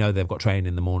then they know they've got training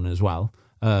in the morning as well.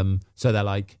 So they're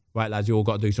like, right, lads, you all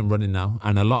got to do some running now.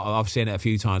 And I've seen it a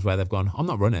few times where they've gone, I'm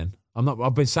not running.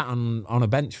 I've been sat on a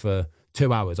bench for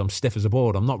 2 hours. I'm stiff as a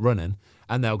board. I'm not running.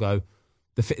 And they'll go,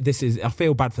 I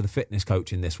feel bad for the fitness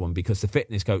coach in this one, because the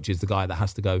fitness coach is the guy that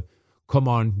has to go, come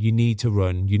on, you need to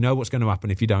run. You know what's going to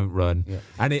happen if you don't run. Yeah.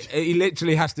 And he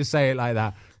literally has to say it like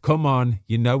that. Come on,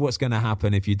 you know what's going to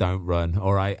happen if you don't run,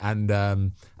 all right? And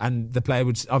the player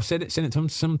would, I've seen it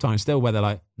sometimes still, where they're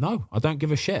like, no, I don't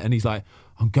give a shit. And he's like,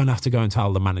 I'm going to have to go and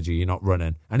tell the manager you're not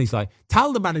running. And he's like,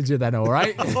 tell the manager then, all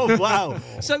right? Oh, wow.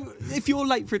 So if you're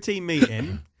late for a team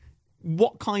meeting,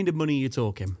 what kind of money are you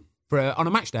talking? On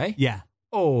a match day? Yeah.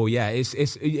 Oh, yeah, it's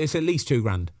at least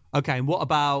 $2,000. Okay, and what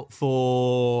about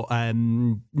for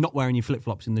not wearing your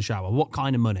flip-flops in the shower? What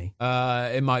kind of money?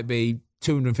 It might be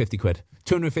 250 quid.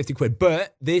 250 quid.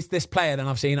 But this player, and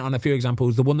I've seen it on a few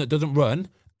examples, the one that doesn't run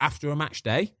after a match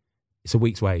day, it's a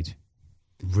week's wage.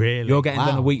 Really? You're getting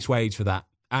done a week's wage for that.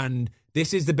 And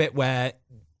this is the bit where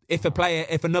if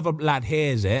another lad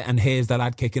hears it and hears the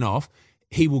lad kicking off,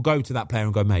 he will go to that player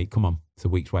and go, mate, come on, it's a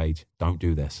week's wage. Don't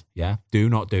do this. Yeah? Do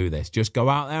not do this. Just go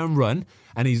out there and run.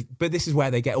 But this is where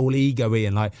they get all ego-y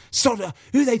and like, Sodder,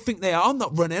 who they think they are? I'm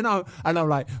not running. And I'm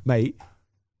like, mate,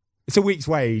 it's a week's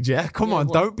wage, yeah? Come on,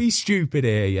 don't be stupid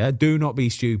here, yeah? Do not be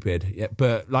stupid. Yeah,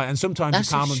 but like, and sometimes you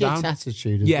calm them down. That's a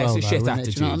shit attitude as well. It's a shit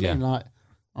attitude, you know what I mean? Like,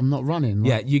 I'm not running. Like,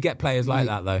 yeah, you get players like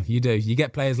that, though. You do. You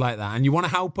get players like that. And you want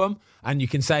to help them, and you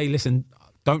can say, listen,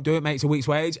 don't do it, mate, it's a week's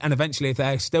wage. And eventually, if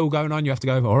they're still going on, you have to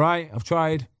go, all right, I've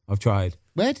tried.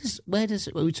 Where does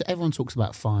everyone talks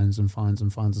about fines and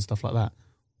stuff like that?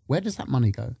 Where does that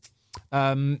money go?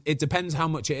 It depends how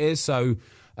much it is. So,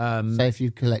 say if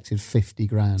you collected 50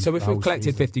 grand. So if we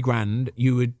collected 50 grand,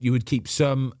 you would keep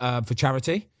some for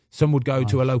charity. Some would go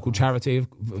to a local charity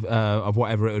of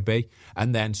whatever it would be,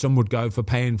 and then some would go for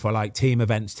paying for like team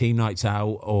events, team nights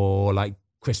out, or like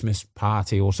Christmas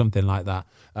party or something like that.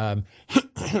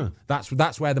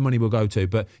 That's where the money will go to.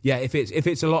 But yeah, if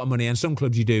it's a lot of money, and some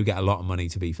clubs you do get a lot of money,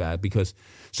 to be fair, because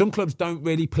some clubs don't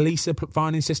really police the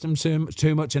fining system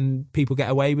too much, and people get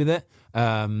away with it.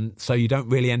 So you don't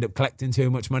really end up collecting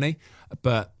too much money.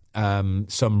 But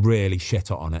some really shit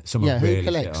on it. Some who really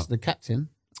collects? The captain.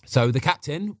 So the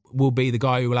captain will be the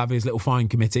guy who will have his little fine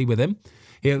committee with him.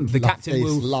 The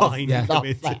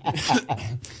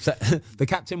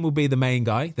captain will be the main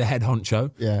guy, the head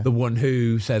honcho, the one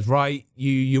who says, right,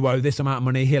 you owe this amount of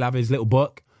money. He'll have his little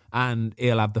book, and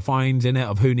he'll have the fines in it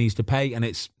of who needs to pay, and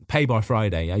it's pay by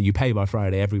Friday. Yeah, you pay by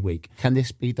Friday every week. Can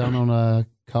this be done on a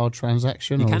card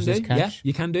transaction? You or can is do, this cash? yeah.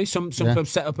 You can do. Some clubs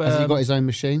set up. Has he got his own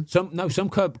machine? Some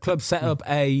clubs set up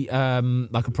a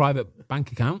like a private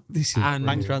bank account.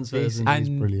 Bank transfers,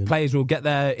 and players will get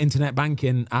their internet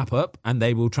banking app up, and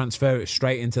they will transfer it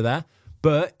straight into there.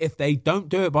 But if they don't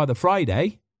do it by the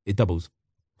Friday, it doubles.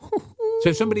 So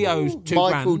if somebody owes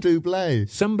Michael Dublé.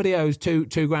 Somebody owes two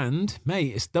grand,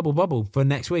 mate, it's double bubble for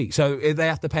next week. So they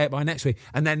have to pay it by next week.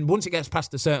 And then once it gets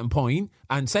past a certain point,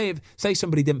 and say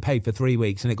somebody didn't pay for 3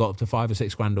 weeks and it got up to 5 or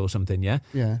 6 grand or something, yeah?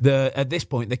 At this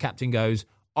point, the captain goes,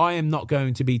 I am not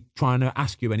going to be trying to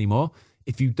ask you anymore.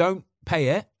 If you don't pay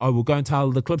it, I will go and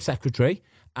tell the club secretary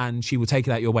and she will take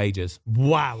it out your wages.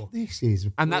 Wow. This is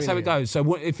brilliant. And that's how it goes.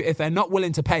 So if they're not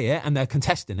willing to pay it and they're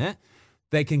contesting it,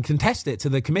 they can contest it to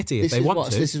the committee if they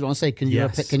want to. This is what I say. Can you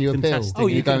appeal? Oh,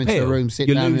 you go into a room, sit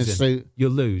down in a suit.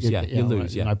 You'll lose. You'll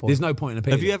lose. Yeah. There's no point in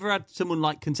appealing. Have you ever had someone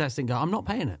like contest and go, I'm not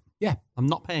paying it? Yeah. I'm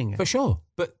not paying it. For sure.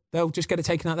 But they'll just get it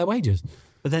taken out their wages.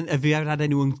 But then have you ever had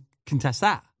anyone contest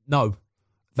that? No.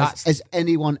 Has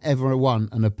anyone ever won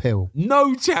an appeal?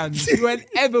 No chance. You ain't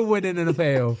ever winning an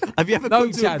appeal. Have you ever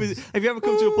come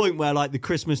to a point where like the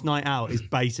Christmas night out is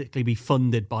basically be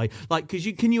funded by like because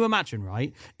can you imagine,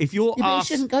 right? If you're but it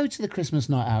shouldn't go to the Christmas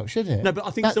night out, should it? No, but I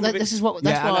think some of it, this is what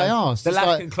that's why I asked. The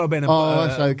lads can club in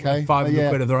that's okay. 500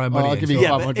 quid of their own money. I'll give you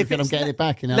 500 quid. I'm getting it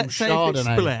back in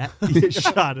Chardonnay.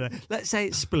 Let's say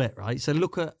it's split, right? So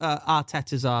look at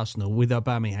Arteta's Arsenal with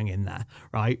Aubameyang in there,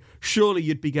 right? Surely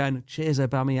you'd be going, cheers,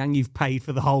 Aubameyang, you've paid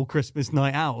for the whole Christmas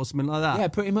night out or something like that. Yeah,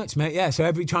 pretty much, mate. Yeah, so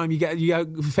every time you get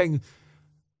thing,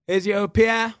 here's your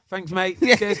Pierre. Thanks, mate.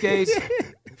 Cheers, guys.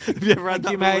 Have you ever had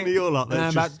that one of your lot?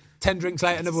 About 10 drinks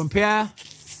later, another one. Pierre.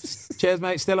 Cheers,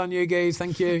 mate. Still on you, guys.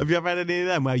 Thank you. Have you ever had any of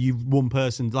them where you one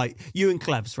person, like you and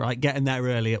Clevs, right, getting there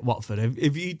early at Watford?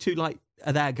 If you two like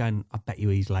are there going, I bet you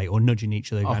he's late, or nudging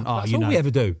each other going, that's all we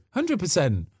ever do.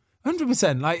 100%.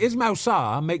 100%. Like Ismail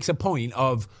Sarr makes a point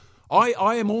of,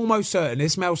 I am almost certain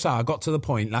Ismail Sarr got to the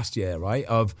point last year, right,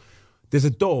 of there's a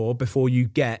door before you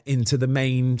get into the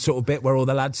main sort of bit where all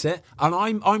the lads sit.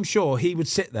 And I'm sure he would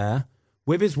sit there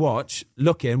with his watch,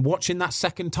 watching that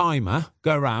second timer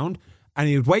go around, and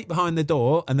he would wait behind the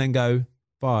door and then go,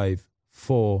 5,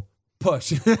 4,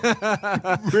 push.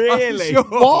 Really? Sure.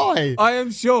 Why? I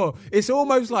am sure. It's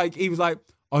almost like he was like,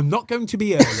 I'm not going to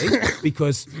be early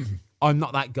because I'm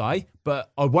not that guy,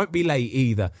 but I won't be late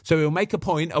either. So he'll make a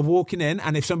point of walking in,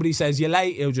 and if somebody says you're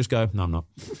late, he'll just go, no, I'm not.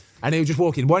 And he'll just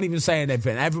walk in, won't even say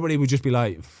anything. Everybody would just be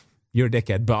like, you're a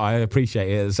dickdickhead, but I appreciate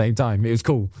it at the same time. It was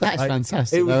cool. That's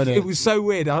fantastic. It was so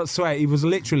weird. I swear, he was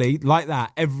literally like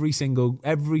that every single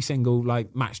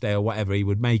like match day or whatever. He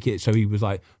would make it so he was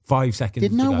like 5 seconds.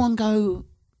 Did no one go,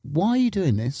 why are you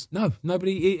doing this? No,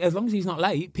 nobody. As long as he's not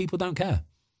late, people don't care.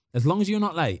 As long as you're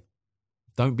not late,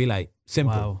 don't be late.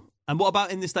 Simple. Wow. And what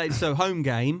about in the stadium? So home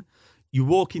game, you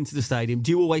walk into the stadium.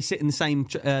 Do you always sit in the same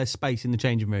space in the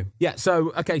changing room? Yeah.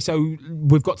 So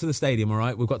we've got to the stadium. All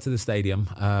right, we've got to the stadium.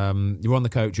 You're on the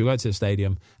coach. You go to the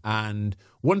stadium, and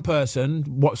one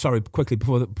person. Quickly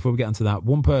before we get into that,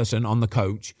 one person on the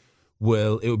coach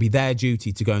it will be their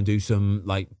duty to go and do some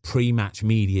like pre-match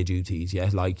media duties.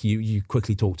 Yeah, like you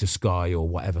quickly talk to Sky or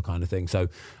whatever kind of thing. So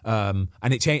and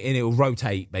it will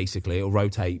rotate basically. It will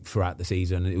rotate throughout the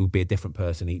season. It will be a different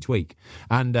person each week.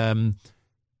 And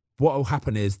what will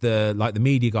happen is the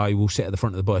media guy will sit at the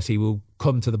front of the bus. He will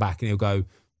come to the back and he'll go,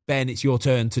 Ben, it's your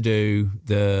turn to do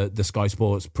the Sky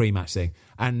Sports pre-match thing.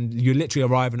 And you're literally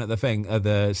arriving at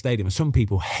the stadium. And some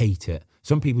people hate it.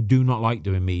 Some people do not like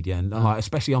doing media, and like,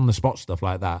 especially on the spot stuff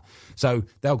like that. So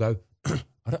they'll go,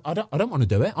 I don't want to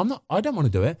do it. I don't want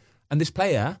to do it. And this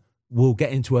player will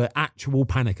get into an actual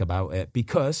panic about it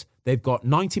because they've got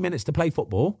 90 minutes to play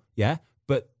football. Yeah,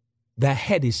 but their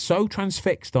head is so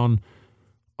transfixed on,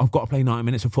 I've got to play 90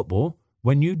 minutes of football.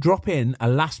 When you drop in a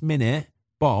last minute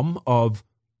bomb of,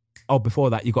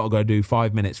 before that, you've got to go do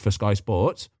 5 minutes for Sky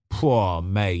Sports. Poor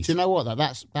mate. Do you know what?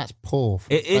 That's poor.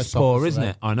 It is poor, isn't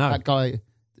it? I know. That guy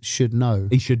should know.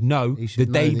 He should know the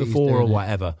day before or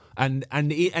whatever. And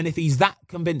if he's that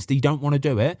convinced he don't want to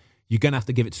do it, you're going to have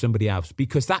to give it to somebody else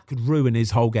because that could ruin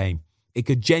his whole game. It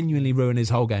could genuinely ruin his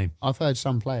whole game. I've heard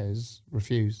some players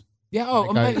refuse. Yeah,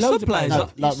 loads of players.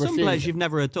 Some players you've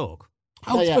never heard talk.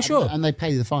 For sure. And they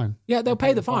pay the fine. Yeah, they'll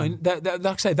pay the fine. Like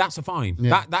I say, that's a fine.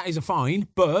 Yeah. That is a fine,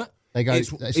 but they go,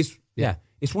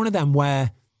 it's one of them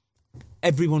where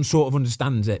everyone sort of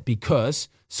understands it because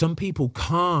some people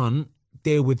can't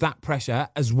deal with that pressure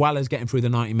as well as getting through the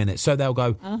 90 minutes. So they'll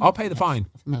go, I'll pay the fine.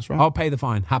 That's right. I'll pay the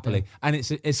fine happily. Yeah. And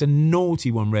it's a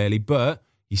naughty one really, but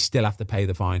you still have to pay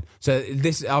the fine. So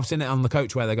I've seen it on the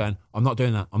coach where they're going, I'm not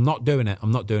doing that. I'm not doing it.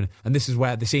 I'm not doing it. And this is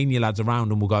where the senior lads around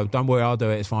them will go, don't worry, I'll do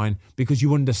it. It's fine. Because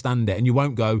you understand it and you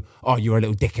won't go, oh, you're a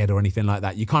little dickhead or anything like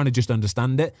that. You kind of just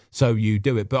understand it. So you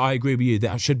do it. But I agree with you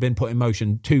that should have been put in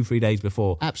motion 2-3 days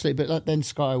before. Absolutely. But then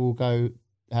Sky will go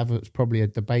have probably a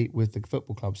debate with the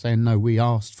football club saying, no, we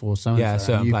asked for so-and-so. Yeah,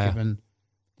 certain player.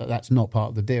 that's not part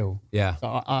of the deal. Yeah.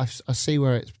 So I see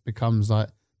where it becomes like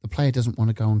the player doesn't want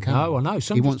to go on camera. No, I know.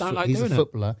 Some just don't like doing it. He's a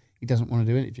footballer. He doesn't want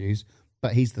to do interviews,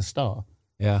 but he's the star.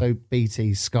 Yeah. So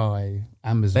BT, Sky,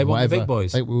 Amazon, they want whatever, the big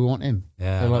boys. we want him.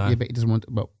 Yeah. They're like, but he doesn't want.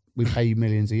 But we pay you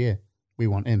millions a year. We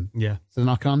want him. Yeah. So then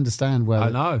I can understand where I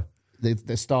know.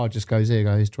 The star just goes,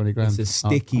 here, here's 20 grand. It's a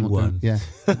sticky one. Yeah.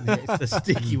 It's a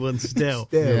sticky one still.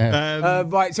 Yeah.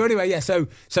 Right. So anyway, so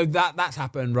that's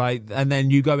happened, right? And then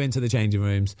you go into the changing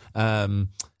rooms,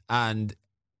 and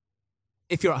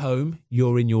if you're at home,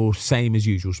 you're in your same as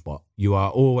usual spot. You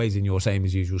are always in your same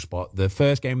as usual spot. The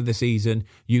first game of the season,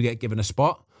 you get given a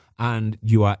spot, and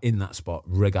you are in that spot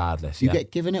regardless. You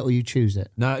get given it or you choose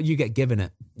it? No, you get given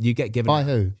it. You get given By it.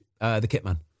 who? The kit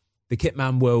man. The kit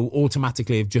man will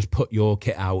automatically have just put your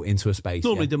kit out into a space. It's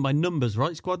normally done by numbers,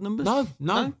 right? Squad numbers?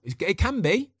 No. It can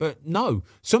be, but no.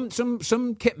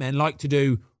 Some kit men like to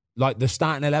do like the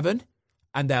starting 11,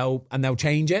 and they'll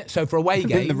change it. So for away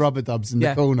games, the rubber dubs in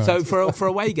the corner. So for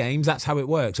away games, that's how it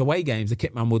works. Away games, the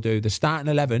kit man will do the starting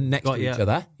 11 next to each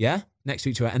other. Yeah, next to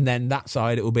each other, and then that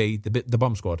side it will be the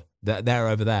bomb squad. They're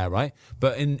over there, right?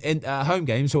 But in home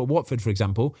games, so at Watford, for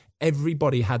example,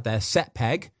 everybody had their set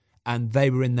peg. And they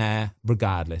were in there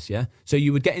regardless, yeah? So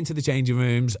you would get into the changing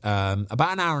rooms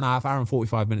about an hour and a half, hour and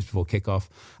 45 minutes before kickoff,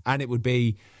 and it would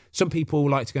be, some people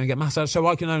like to go and get massage, so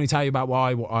I can only tell you about what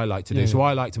I like to do. Yeah. So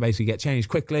I like to basically get changed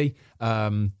quickly,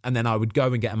 and then I would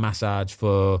go and get a massage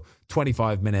for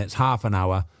 25 minutes, half an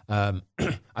hour. Do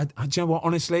you know what,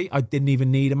 honestly, I didn't even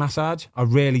need a massage. I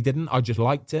really didn't. I just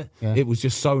liked it. Yeah. It was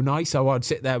just so nice. So I'd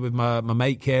sit there with my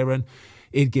mate Kieran.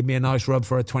 He'd give me a nice rub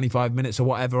for 25 minutes or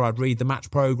whatever. I'd read the match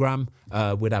programme.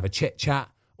 We'd have a chit-chat,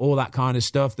 all that kind of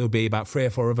stuff. There'll be about 3 or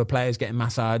 4 other players getting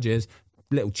massages,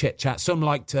 little chit-chat. Some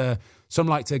like to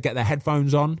get their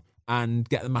headphones on and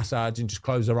get the massage and just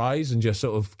close their eyes and just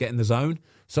sort of get in the zone.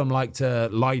 Some like to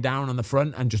lie down on the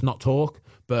front and just not talk.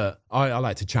 But I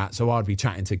like to chat, so I'd be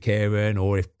chatting to Kieran,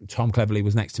 or if Tom Cleverley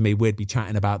was next to me, we'd be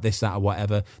chatting about this, that, or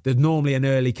whatever. There's normally an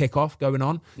early kickoff going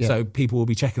on, so people will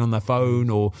be checking on their phone,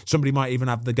 or somebody might even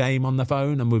have the game on their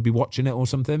phone and we'd be watching it or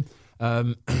something.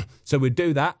 So we'd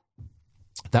do that.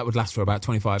 That would last for about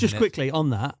 25 minutes. Just quickly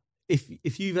on that,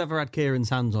 if you've ever had Kieran's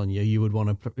hands on you, you would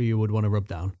want to rub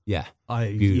down. Yeah,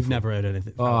 you've never heard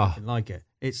anything like it.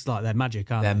 It's like they're magic,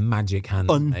 aren't they? They're magic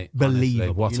hands,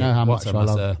 unbelievable. Mate. You know how much I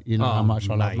love. You know how much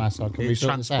I love massage. It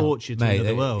transports you to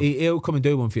another world. He'll come and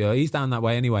do one for you. He's down that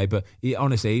way anyway. But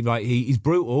honestly, like he's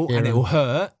brutal, and it will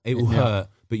hurt. It will hurt,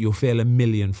 but you'll feel a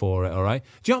million for it. All right.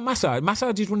 Do you know what massage?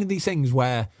 Massage is one of these things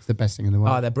where it's the best thing in the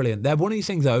world. Oh, they're brilliant. They're one of these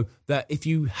things though that if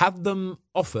you have them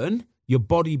often, your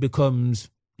body becomes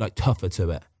like tougher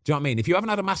to it. Do you know what I mean? If you haven't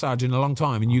had a massage in a long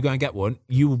time and you go and get one,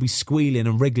 you will be squealing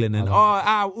and wriggling and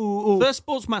ow, ooh. First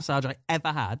sports massage I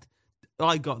ever had,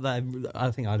 I got there,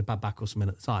 I think I had a bad back or something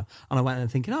at the time, and I went in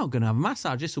thinking, I'm going to have a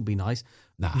massage, this will be nice.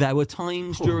 Nah. There were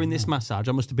times during this massage,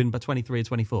 I must have been about 23 or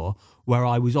 24, where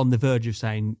I was on the verge of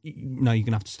saying, no, you're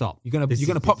going to have to stop. You're going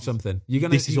to pop something.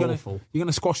 This is awful. You're going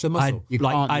to squash the muscle.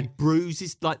 I had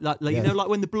bruises, like you know, like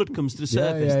when the blood comes to the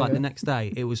surface, the next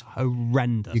day. It was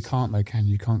horrendous. You can't though, can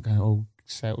you? You can't go,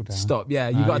 settle down. Stop, yeah.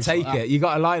 You got to take it. You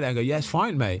got to lie there and go, yeah, it's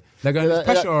fine, mate. They're going, there's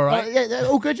pressure, all right? Yeah,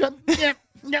 all good. Yep.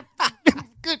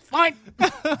 Good, fine.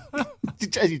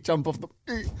 As you jump off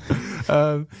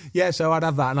the... so I'd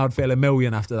have that and I'd feel a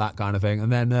million after that kind of thing.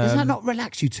 And then does that not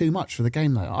relax you too much for the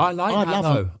game, though? I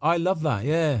love that,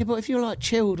 yeah. Yeah, but if you're like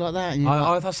chilled like that... And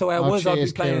that's the way I was. I'd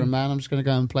be playing... Kieran, man, I'm just going to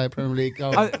go and play a Premier League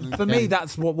goal. For me,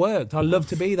 that's what worked. I love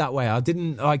to be that way.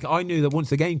 I knew that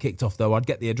once the game kicked off, though, I'd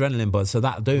get the adrenaline buzz, so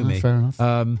that'll do me. Fair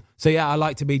enough. So yeah, I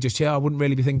like to be just chill. I wouldn't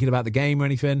really be thinking about the game or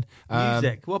anything.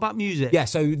 Music. What about music? Yeah,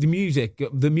 so the music,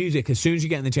 as soon as you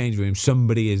get in the change room,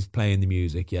 somebody is playing the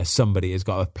music. Yeah, somebody has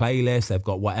got a playlist, they've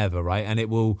got whatever, right? And it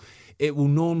will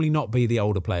normally not be the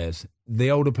older players. The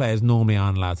older players normally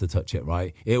aren't allowed to touch it,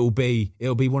 right? It'll be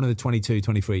one of the 22,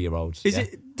 23-year-olds. Is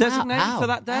it designated for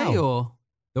that day or?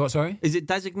 What, sorry? Is it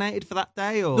designated for that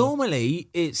day or? Normally,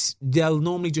 they'll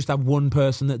normally just have one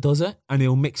person that does it, and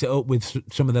he'll mix it up with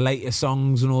some of the latest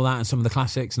songs and all that, and some of the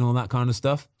classics and all that kind of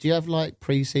stuff. Do you have like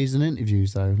pre-season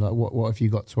interviews though? Like what have you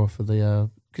got to offer the?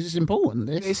 Because it's important.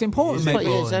 It's important, mate.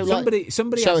 So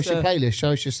somebody show us your playlist,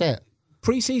 show us your set.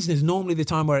 Pre-season is normally the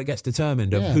time where it gets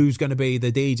determined of who's going to be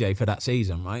the DJ for that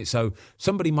season, right? So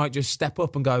somebody might just step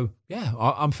up and go, "Yeah,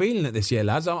 I'm feeling it this year,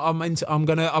 lads.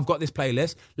 I've got this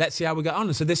playlist. Let's see how we get on."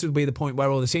 And so this would be the point where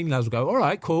all the senior lads will go, "All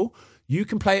right, cool. You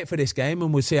can play it for this game,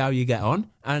 and we'll see how you get on,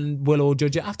 and we'll all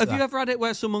judge it after." Have you ever had it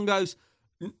where someone goes,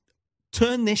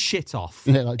 turn this shit off.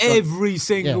 Yeah, like every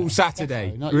single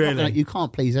Saturday. No, really? You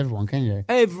can't please everyone, can you?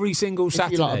 Every single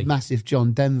Saturday. If you're like a massive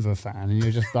John Denver fan and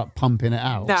you're just like pumping it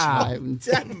out. Nah.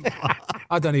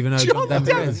 I don't even know John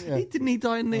Denver is. Didn't he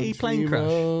die in the plane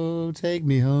crash? Take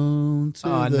me home to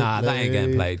the that ain't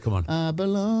getting played. Come on. I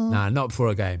belong. Nah, not before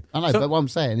a game. I know, but what I'm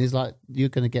saying is like you're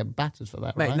going to get battered for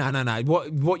that, mate, right? No.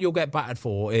 What you'll get battered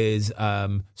for is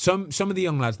some of the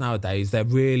young lads nowadays, they're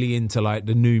really into like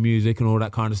the new music and all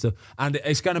that kind of stuff. And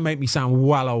it's going to make me sound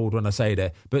well old when I say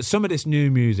that, but some of this new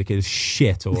music is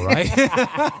shit, all right?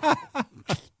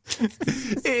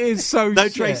 It is so no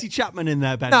shit. Tracy Chapman in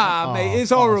there, Ben. Nah, mate,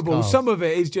 it's horrible. Some of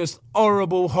it is just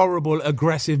horrible,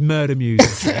 aggressive murder music.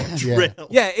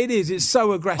 Yeah, it is. It's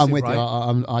so aggressive. I'm with right?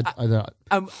 you.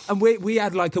 And we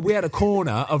had a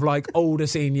corner of like older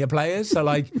senior players, so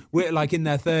like we're like in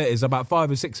their 30s, about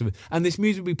 5 or 6 of us, and this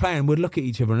music we play and we'd look at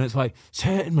each other and it's like it's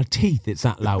hurting my teeth. It's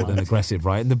that loud and aggressive,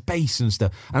 right? And the bass and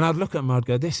stuff. And I'd look at them and I'd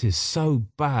go, this is so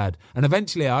bad. And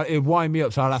eventually it'd wind me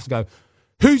up, so I'd have to go,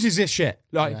 whose is this shit?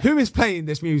 Like, who is playing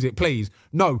this music, please?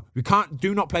 No, we can't,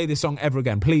 do not play this song ever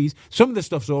again, please. Some of the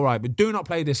stuff's all right, but do not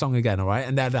play this song again, all right?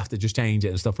 And they'd have to just change it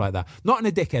and stuff like that. Not in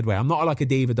a dickhead way. I'm not like a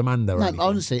diva demander. No,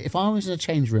 honestly, if I was in a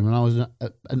change room and I was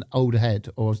an older head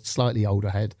or slightly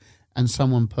older head and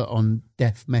someone put on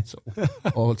death metal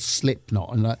or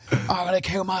Slipknot and like, I'm going to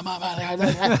kill my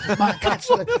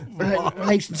cat's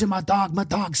relation to my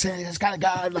dog said it's got to go.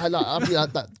 I'll be like,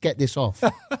 get this off.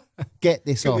 Get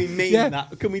this off. Can we meme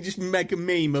that? Can we just make a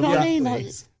meme of that? You know what I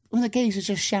mean? When the geezer's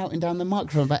just shouting down the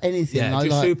microphone about anything. Yeah,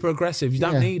 just super aggressive. You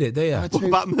don't need it, do you? What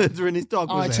about murdering his dog?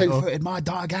 I two-footed my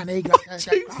dog and he got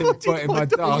two-footed my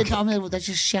dog. They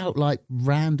just shout like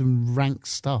random rank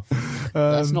stuff.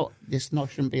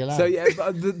 Shouldn't be allowed. So yeah,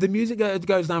 but the music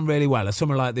goes down really well. It's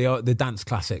something like the dance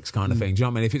classics kind of thing. Do you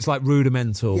know what I mean? If it's like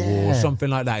Rudimental or something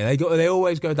like that, they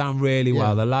always go down really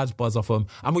well. The lads buzz off them,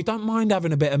 and we don't mind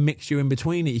having a bit of mixture in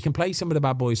between it. You can play some of the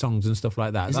Bad Boy songs and stuff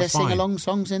like that. Is That's there sing-along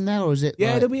songs in there, or is it?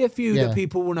 Yeah, there'll be a few that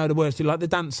people will know the words to, like the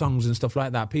dance songs and stuff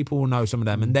like that. People will know some of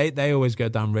them, and they always go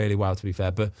down really well, to be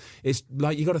fair. But it's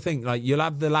like, you got to think, like, you'll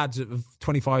have the lads of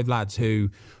 25 lads who,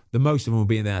 the most of them will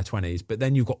be in their 20s, but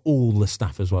then you've got all the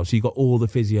staff as well. So you've got all the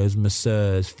physios,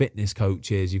 masseurs, fitness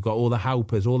coaches, you've got all the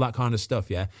helpers, all that kind of stuff,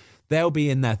 yeah? They'll be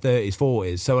in their 30s,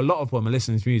 40s. So a lot of them are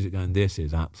listening to music going, this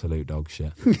is absolute dog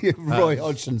shit. Roy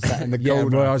Hodgson sat in the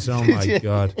corner. Roy Hodgson, oh my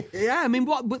God. Yeah, I mean,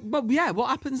 what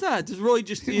happens there? Does Roy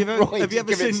just... have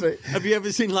you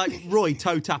ever seen like Roy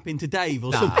toe tap into Dave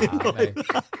or something?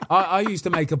 I used to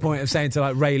make a point of saying to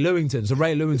like Ray Lewington. So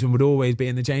Ray Lewington would always be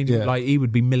in the changing room. Like, he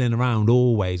would be milling around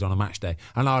always on a match day.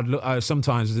 And I'd look,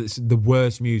 sometimes it's the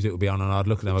worst music would be on, and I'd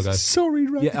look at him and I'd go, sorry,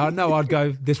 Ray. Yeah, I know. I'd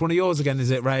go, this one of yours again,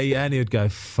 is it, Ray? And he would go,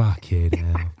 fuck it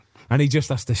now. And he just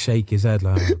has to shake his head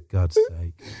like, oh, God's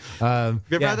sake. Have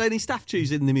you ever had any staff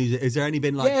choosing the music? Has there any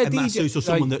been like a masseuse or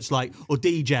someone that's like, or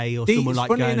DJ or someone like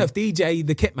funny enough, DJ,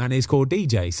 the kit man, is called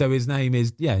DJ. So his name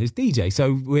is, it's DJ.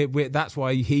 So that's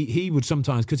why he would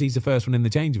sometimes, because he's the first one in the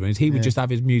changing rooms, he would just have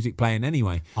his music playing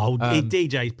anyway.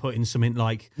 DJ's putting something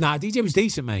like... Nah, DJ was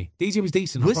decent, mate. DJ was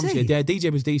decent. Was he? Yeah,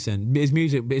 DJ was decent. His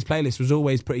music, his playlist was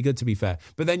always pretty good, to be fair.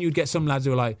 But then you'd get some lads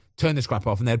who were like, turn this crap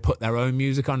off, and they'd put their own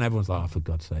music on. Everyone's like, oh, for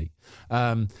God's sake.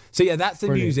 So yeah, that's the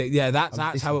music. Yeah, that's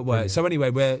how it works. Brilliant. So anyway,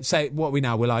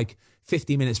 we're like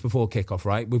 50 minutes before kickoff,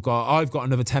 right? I've got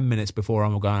another 10 minutes before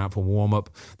I'm going out for warm up.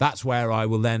 That's where I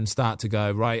will then start to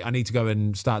go, right, I need to go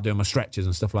and start doing my stretches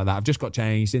and stuff like that. I've just got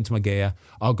changed into my gear.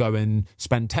 I'll go and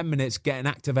spend 10 minutes getting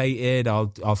activated.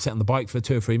 I'll sit on the bike for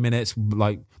 2 or 3 minutes,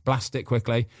 like blast it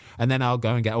quickly, and then I'll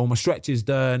go and get all my stretches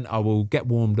done. I will get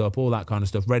warmed up, all that kind of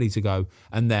stuff, ready to go.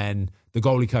 And then the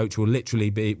goalie coach will literally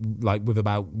be like, with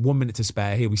about 1 minute to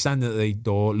spare, he'll be standing at the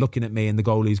door looking at me, and the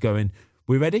goalie's going,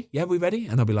 we ready? Yeah, we ready?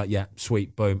 And I'll be like, yeah,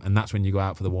 sweet, boom. And that's when you go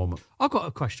out for the warm-up. I've got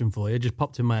a question for you. It just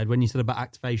popped in my head when you said about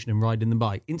activation and riding the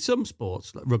bike. In some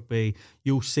sports, like rugby,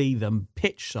 you'll see them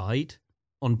pitch side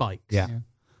on bikes. Yeah.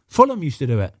 Fulham used to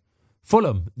do it.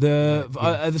 Fulham,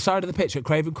 at the side of the pitch at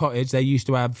Craven Cottage, they used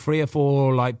to have 3 or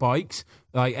 4 like bikes,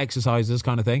 like exercises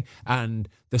kind of thing, and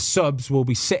the subs will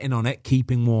be sitting on it,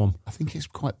 keeping warm. I think it's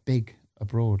quite big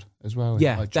abroad as well.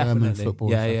 Yeah, like definitely. German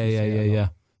football.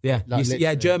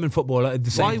 Yeah, German football,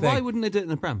 the same thing. Why wouldn't they do it in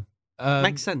the Prem?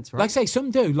 Makes sense, right? Like I say, some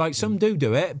do. Like, some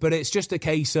do it, but it's just a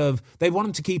case of they want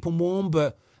them to keep them warm,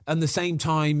 but at the same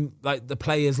time, like, the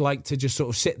players like to just sort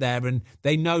of sit there, and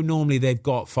they know normally they've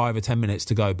got 5 or 10 minutes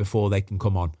to go before they can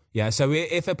come on. Yeah, so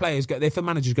if a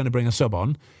manager's going to bring a sub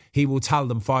on, he will tell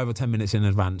them 5 or 10 minutes in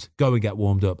advance, go and get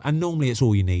warmed up. And normally it's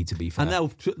all you need, to be fair.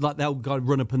 And they'll go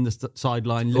run up on the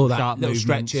sideline, little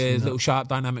stretches, little sharp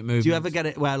dynamic movements. Do you ever get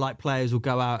it where like players will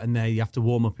go out and you have to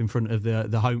warm up in front of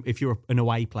the home, if you're an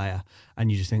away player,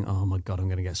 and you just think, oh my God, I'm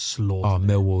going to get slaughtered. Oh,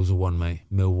 Millwall's a one, mate.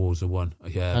 Millwall's a one.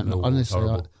 Yeah,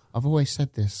 honestly, I've always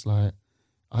said this, like,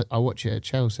 I watch it at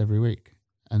Chelsea every week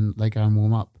and they go and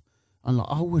warm up. I'm like,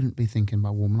 I wouldn't be thinking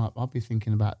about warming up. I'd be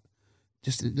thinking about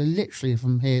just literally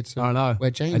from here to where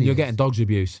Jamie and you're is. getting dogs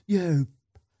abuse.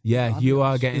 Yeah, you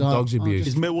are getting dogs abuse.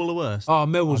 Is Millwall the worst? Oh,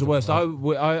 Millwall's the worst. I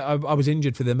was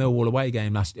injured for the Millwall away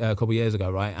game a couple of years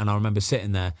ago, right? And I remember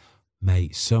sitting there,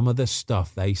 mate, some of the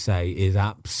stuff they say is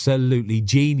absolutely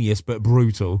genius but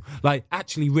brutal. Like,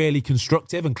 actually really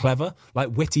constructive and clever.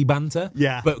 Like, witty banter.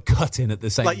 Yeah. But cutting at the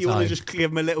same time. Like, you want to just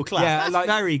give them a little clap. Yeah, That's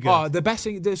very good. Oh, the best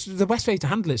way to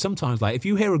handle it sometimes, like, if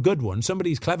you hear a good one,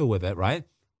 somebody's clever with it, right?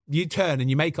 You turn and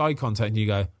you make eye contact and you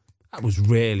go, that was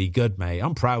really good, mate.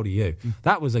 I'm proud of you.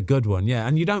 That was a good one, yeah.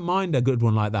 And you don't mind a good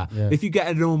one like that. Yeah. If you get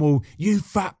a normal, you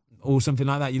fat, or something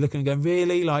like that, you're looking and going,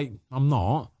 really? Like, I'm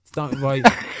not. Like,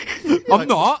 I'm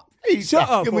not. Shut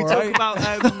up. Can we talk about...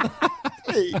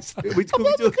 Please. I'm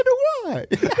looking all right.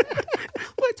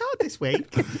 Worked hard this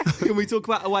week. Can we talk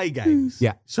about away games?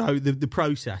 Yeah. So the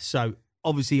process. So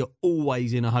obviously you're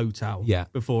always in a hotel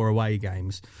before away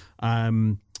games.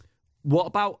 What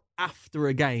about after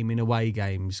a game in away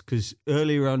games? Because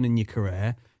earlier on in your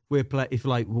career,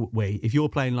 if you're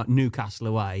playing like Newcastle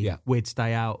away, we'd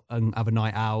stay out and have a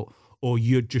night out, or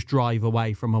you'd just drive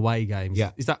away from away games.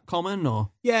 Yeah. Is that common? Or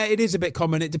yeah, it is a bit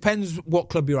common. It depends what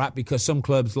club you're at, because some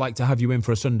clubs like to have you in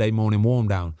for a Sunday morning warm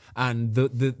down. And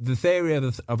the theory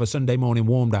of a Sunday morning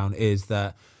warm down is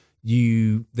that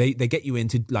they get you in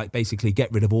to, like, basically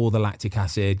get rid of all the lactic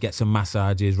acid, get some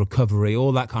massages, recovery,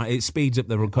 all that kind of, it speeds up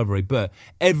the recovery. But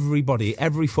every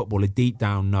footballer deep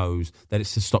down knows that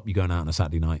it's to stop you going out on a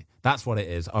Saturday night. That's what it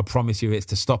is. I promise you, it's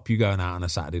to stop you going out on a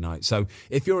Saturday night. So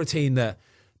if you're a team that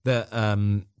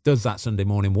does that Sunday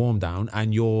morning warm down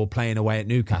and you're playing away at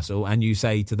Newcastle and you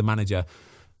say to the manager,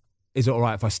 is it all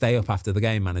right if I stay up after the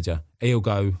game, manager? He'll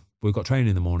go, we've got training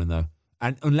in the morning though.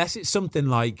 And unless it's something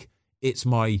like, it's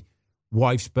my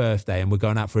wife's birthday and we're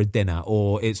going out for a dinner,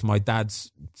 or it's my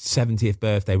dad's 70th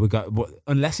birthday,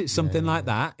 unless it's something like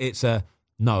that, it's a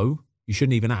no, you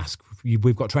shouldn't even ask.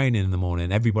 We've got training in the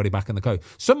morning, everybody back in the coach.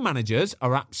 Some managers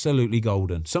are absolutely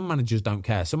golden. Some managers don't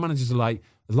care. Some managers are like,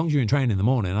 as long as you're in training in the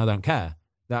morning, I don't care.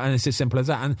 And it's as simple as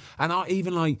that. And I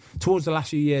even, like, towards the last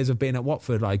few years of being at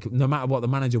Watford, like, no matter what the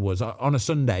manager was, on a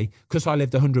Sunday, because I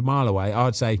lived 100 mile away,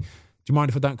 I'd say, do you mind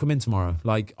if I don't come in tomorrow?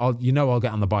 Like, I'll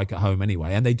get on the bike at home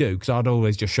anyway. And they do, because I'd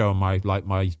always just show them my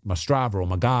Strava or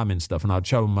my Garmin stuff, and I'd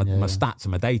show them my stats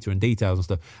and my data and details and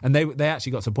stuff. And they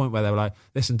actually got to a point where they were like,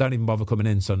 listen, don't even bother coming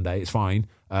in Sunday. It's fine.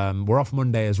 We're off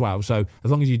Monday as well. So as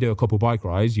long as you do a couple bike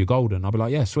rides, you're golden. I'll be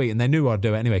like, yeah, sweet. And they knew I'd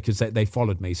do it anyway, because they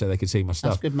followed me so they could see my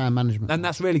stuff. That's good man management. And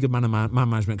that's really good man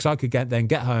management, because I could get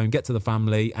home, get to the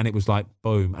family, and it was like,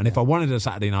 boom. And if I wanted a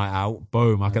Saturday night out,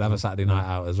 boom, I could have a Saturday night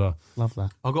out as well. Love that.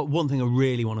 I've got one thing I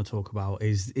really want to talk about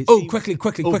is...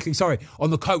 Quickly, sorry. On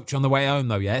the coach on the way home,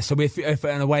 though, yeah? So if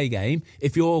an away game,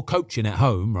 if you're coaching at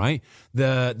home, right,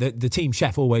 the team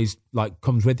chef always, like,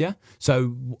 comes with you.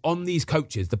 So on these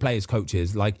coaches, the players'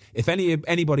 coaches, like, if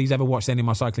anybody's ever watched any of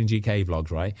my Cycling GK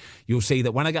vlogs, right, you'll see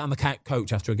that when I get on the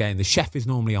coach after a game, the chef is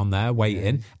normally on there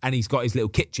waiting, and he's got his little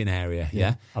kitchen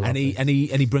area, and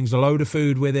he brings a load of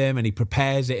food with him, and he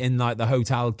prepares it in, like, the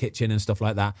hotel kitchen and stuff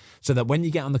like that, so that when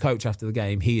you get on the coach after the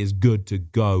game, he is good to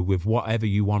go with whatever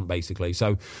you want, basically.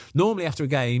 So normally after a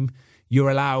game, you're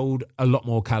allowed a lot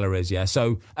more calories, yeah.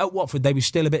 So at Watford, they were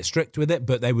still a bit strict with it,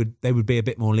 but they would be a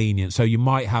bit more lenient. So you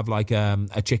might have, like,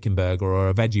 a chicken burger or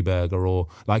a veggie burger, or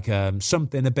like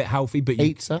something a bit healthy. But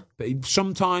pizza. But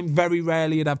sometimes, very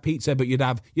rarely, you'd have pizza. But you'd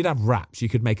have wraps. You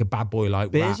could make a bad boy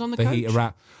like beers on the coach.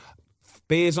 Wrap.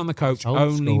 Beers on the coach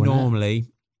only normally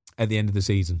at the end of the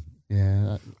season.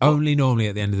 Yeah, only normally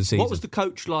at the end of the season. What was the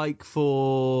coach like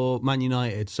for Man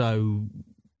United? So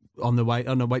on the way,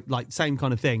 like, same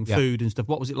kind of thing, food and stuff.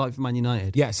 What was it like for Man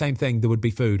United? Yeah, same thing. There would be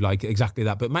food, like, exactly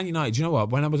that. But Man United, you know what?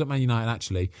 When I was at Man United,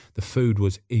 actually, the food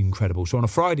was incredible. So on a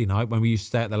Friday night, when we used to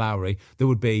stay at the Lowry, there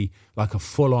would be, like, a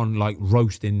full-on, like,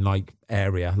 roasting, like,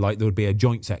 area. Like, there would be a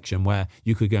joint section where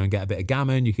you could go and get a bit of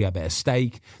gammon, you could get a bit of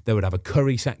steak. They would have a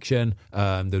curry section.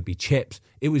 There would be chips.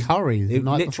 It was curry.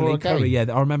 Literally curry. Yeah,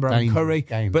 I remember having curry.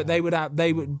 But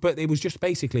but it was just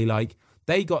basically like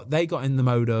they got in the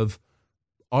mode of,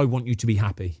 I want you to be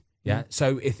happy. Yeah.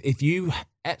 So if you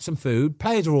ate some food.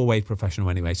 Players are always professional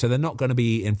anyway, so they're not going to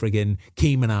be eating friggin'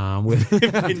 Keeman with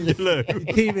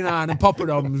Keeman and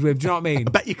poppadoms with. Do you know what I mean?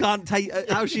 I bet you can't take.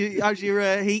 How's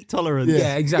your heat tolerance?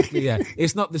 Yeah, exactly. Yeah,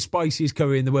 it's not the spiciest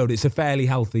curry in the world. It's a fairly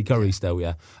healthy curry still.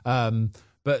 Yeah.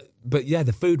 But yeah,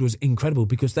 the food was incredible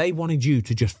because they wanted you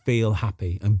to just feel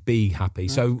happy and be happy.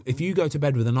 So if you go to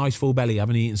bed with a nice full belly,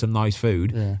 having eaten some nice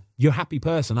food, you're a happy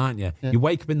person, aren't you? Yeah. You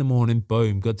wake up in the morning,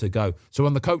 boom, good to go. So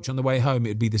on the coach on the way home,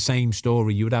 it'd be the same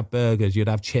story. You would have burgers, you'd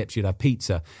have chips, you'd have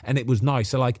pizza, and it was nice.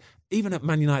 So like, even at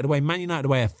Man United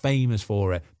away are famous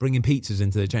for it, bringing pizzas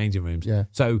into the changing rooms. Yeah.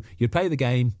 So you'd play the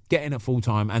game, get in at full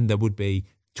time, and there would be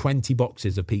 20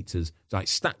 boxes of pizzas like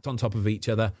stacked on top of each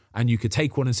other, and you could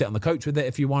take one and sit on the coach with it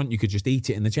if you want. You could just eat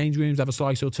it in the change rooms, have a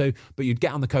slice or two, but you'd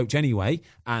get on the coach anyway,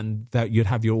 and you'd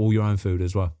have all your own food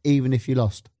as well. Even if you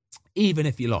lost? Even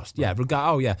if you lost, yeah.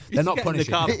 They're not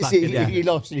punishing. If you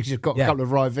lost, you just got a couple of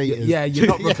Rivitas. Yeah, you're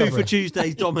not recovering. 2 for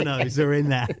Tuesday's Dominoes are in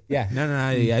there. Yeah,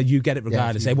 no, yeah, you get it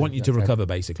regardless. They want you to recover,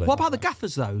 basically. What about the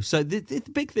gaffers, though? So the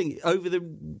big thing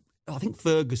I think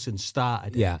Ferguson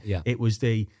started it. Yeah. It was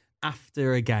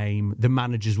after a game, the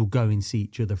managers will go and see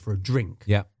each other for a drink.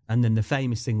 Yeah. And then the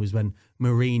famous thing was when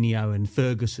Mourinho and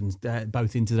Ferguson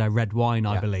both into their red wine,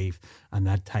 I believe, and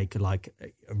they'd take a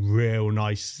real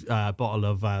nice bottle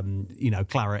of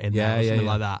claret in there or something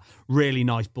like that. Really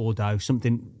nice Bordeaux,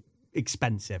 something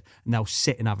expensive, and they'll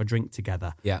sit and have a drink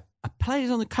together. Yeah. A player's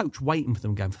on the coach waiting for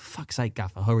them, going, for fuck's sake,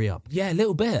 Gaffer, hurry up. Yeah, a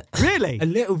little bit. Really? A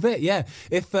little bit, yeah.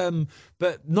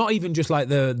 But not even just like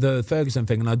the Ferguson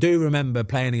thing. And I do remember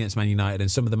playing against Man United, and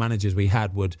some of the managers we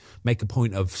had would make a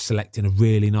point of selecting a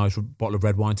really nice bottle of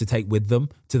red wine to take with them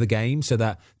to the game, so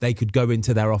that they could go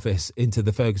into their office, into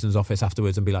the Ferguson's office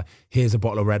afterwards, and be like, here's a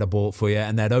bottle of red I bought for you.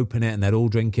 And they'd open it and they'd all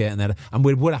drink it, and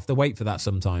we would have to wait for that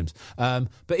sometimes.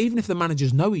 But even if the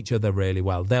managers know each other really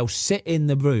well, they'll sit in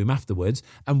the room afterwards,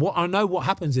 and I know what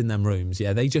happens in them rooms.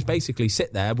 Yeah, they just basically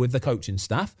sit there with the coaching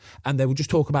staff, and they will just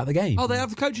talk about the game. Oh, they have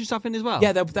the coaching staff in as well?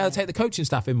 Yeah, they'll take the coaching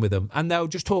staff in with them, and they'll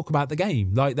just talk about the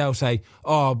game. Like, they'll say,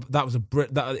 oh, that was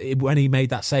when he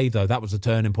made that save, though, that was a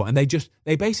turning point. And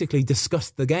they basically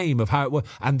discussed the game of how it was,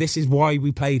 and this is why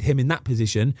we played him in that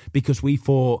position, because we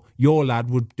thought your lad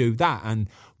would do that, and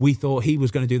we thought he was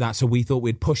going to do that, so we thought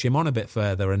we'd push him on a bit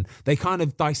further. And they kind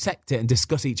of dissect it and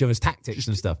discuss each other's tactics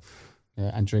and stuff.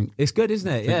 Yeah, and drink. It's good,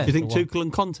 isn't it? Yeah. Do you think Tuchel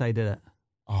and Conte did it?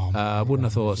 Oh, I wouldn't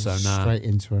have thought so. No. Straight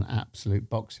into an absolute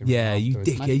boxing. Yeah, you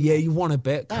dickhead. Yeah, you want a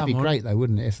bit. That'd be great, though,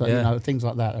 wouldn't it? If things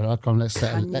like that. Like, let's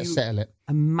settle it.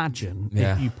 Imagine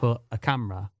if you put a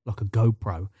camera, like a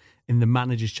GoPro, in the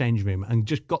manager's changing room and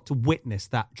just got to witness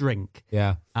that drink.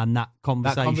 Yeah. And that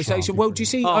conversation. Well, did you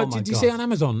see on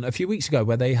Amazon a few weeks ago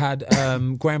where they had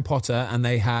Graham Potter and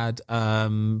they had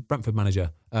Brentford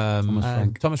manager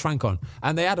Thomas Frank on,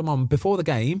 and they had him on before the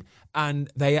game, and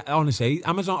they honestly,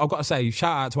 Amazon, I've got to say,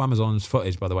 shout out to Amazon's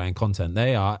footage, by the way, and content.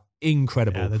 They are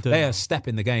incredible. Yeah, they are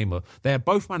stepping the game up. They had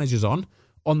both managers on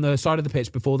the side of the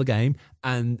pitch before the game,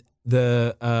 and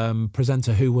the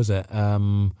presenter, who was it?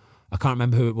 I can't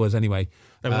remember who it was anyway.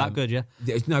 They were that good, yeah?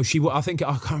 No, I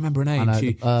can't remember her name.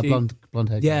 Blonde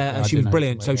hair. Yeah, she was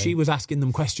brilliant. So she was asking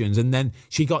them questions, and then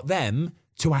she got them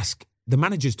to ask the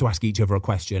managers to ask each other a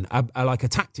question, like a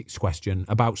tactics question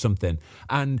about something.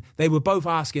 And they were both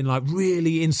asking like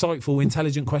really insightful,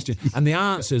 intelligent questions, and the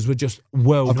answers were just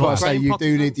world-class. I've got to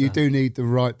say, you do need the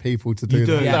right people to do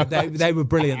that. Yeah, they were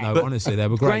brilliant though. Honestly, they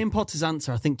were great. Graham Potter's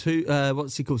answer, I think,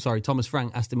 what's he called? Sorry, Thomas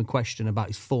Frank asked him a question about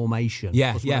his formation.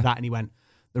 Yeah. Like that, and he went,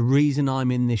 the reason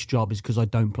I'm in this job is because I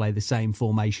don't play the same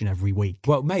formation every week.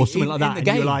 Well, mate, or something like that. In the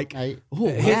game, you're like,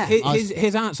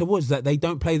 his answer was that they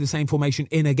don't play the same formation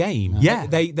in a game. Yeah.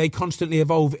 They constantly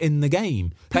evolve in the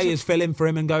game. Players fill in for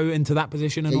him and go into that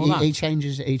position and all that. He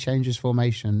changes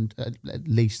formation at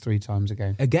least 3 times a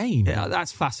game. Yeah,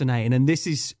 that's fascinating. And this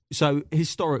is, so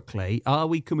historically, are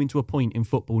we coming to a point in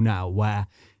football now where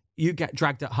you get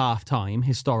dragged at half time,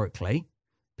 historically,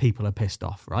 people are pissed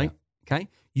off, right? Yeah. Okay?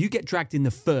 You get dragged in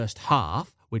the first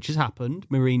half, which has happened.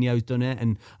 Mourinho's done it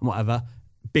and whatever.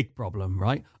 Big problem,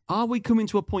 right? Are we coming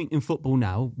to a point in football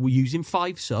now, we're using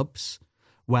 5 subs,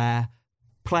 where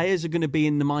players are going to be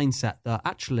in the mindset that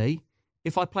actually,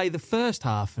 if I play the first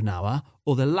half an hour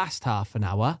or the last half an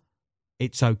hour,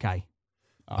 it's okay?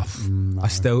 I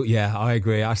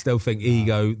agree. I still think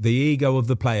the ego of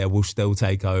the player will still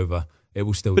take over. It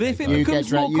will still. But if it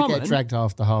becomes more common, you get dragged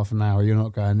after half an hour. You're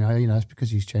not going. It's because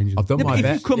he's changing. I've done my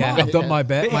bet. I've done my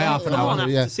bet. My half an hour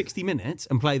after 60 minutes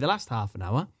and play the last half an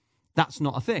hour. That's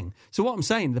not a thing. So what I'm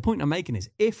saying, the point I'm making is,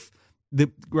 if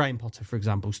the Graham Potter, for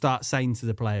example, starts saying to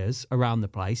the players around the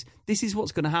place, this is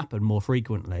what's going to happen more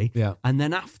frequently. Yeah. And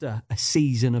then after a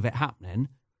season of it happening,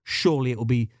 surely it will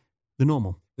be the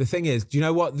normal. The thing is, do you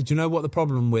know what the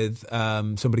problem with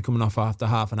somebody coming off after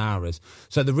half an hour is?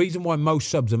 So the reason why most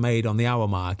subs are made on the hour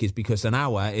mark is because an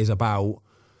hour is about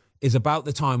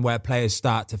the time where players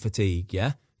start to fatigue,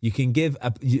 yeah? You can give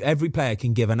every player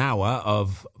can give an hour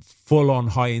of full-on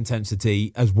high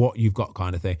intensity as what you've got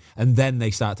kind of thing, and then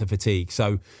they start to fatigue.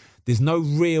 So there's no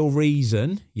real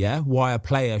reason, why a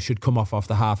player should come off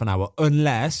after half an hour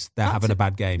unless they're having a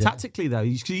bad game. Tactically, though,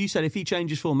 you said if he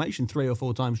changes formation 3 or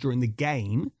 4 times during the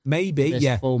game, maybe,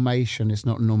 formation, it's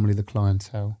not normally the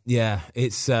clientele. Yeah,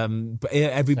 it's but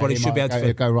everybody should be able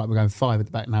to go right. We're going 5 at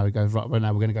the back now. He goes right. Well,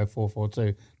 now we're going to go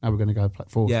 4-4-2. Now we're going to go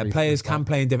 4. Yeah, players can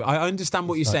play in different. I understand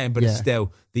what you're saying, but it's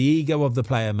still the ego of the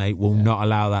player, mate, will not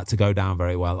allow that to go down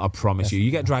very well. I promise you. You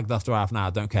get dragged after half an hour.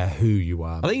 I don't care who you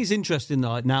are. I think it's interesting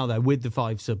that now though with the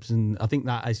 5 subs, and I think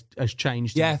that has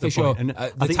changed. Yeah, for sure. And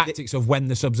the tactics of when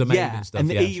the subs are made and stuff. And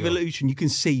the evolution, you can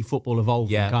see football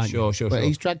evolving. Yeah, sure. But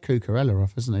he's dragged Cucurella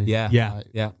off, hasn't he? Yeah.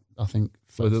 I think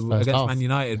against Man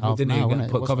United, didn't he?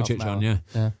 Put Kovacic on.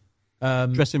 Yeah.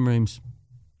 Dressing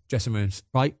rooms.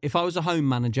 Right. If I was a home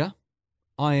manager,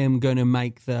 I am going to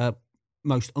make the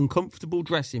most uncomfortable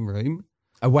dressing room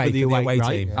away for the away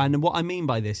team. Yeah. And what I mean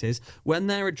by this is when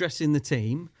they're addressing the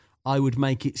team, I would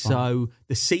make it so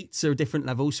the seats are a different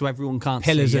level so everyone can't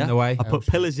see pillars in the way. I'd put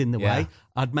pillars in the way.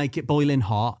 I'd make it boiling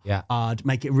hot. Yeah. I'd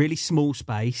make it really small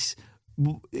space.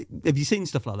 Have you seen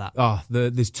stuff like that? Oh,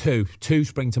 there's two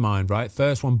spring to mind, right?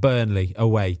 First one, Burnley,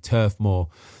 away, Turf Moor.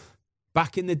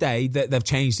 Back in the day, they've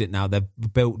changed it now. They've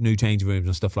built new changing rooms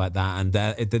and stuff like that. And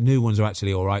the new ones are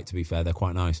actually all right, to be fair. They're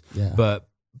quite nice. Yeah. But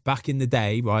back in the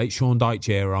day, right, Sean Dyche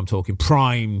era, I'm talking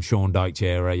prime Sean Dyche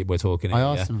era, we're talking. I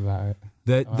asked him about it.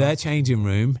 Their changing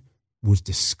room was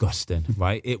disgusting,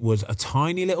 right? It was a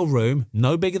tiny little room,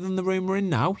 no bigger than the room we're in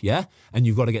now, yeah? And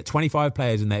you've got to get 25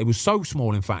 players in there. It was so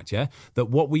small, in fact, yeah, that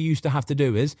what we used to have to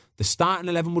do is the starting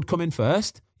 11 would come in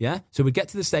first, yeah? So we'd get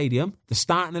to the stadium, the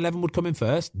starting 11 would come in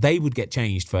first, they would get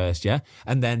changed first, yeah?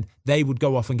 And then they would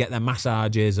go off and get their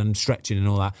massages and stretching and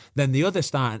all that. Then the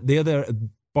other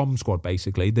bomb squad,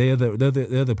 basically, the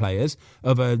other players,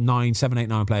 other 7, 8,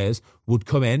 9 players would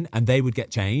come in and they would get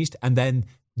changed, and then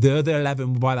the other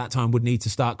 11 by that time would need to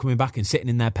start coming back and sitting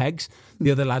in their pegs.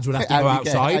 The other lads would have to go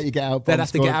outside. They'd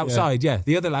have to get outside, yeah.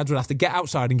 The other lads would have to get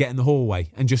outside and get in the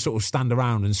hallway and just sort of stand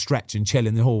around and stretch and chill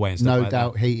in the hallway and stuff like that.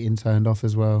 No doubt heating turned off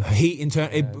as well.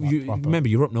 Remember,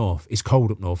 you're up north. It's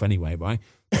cold up north anyway, right?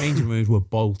 Changing rooms were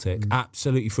Baltic,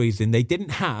 absolutely freezing. They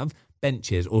didn't have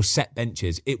benches or set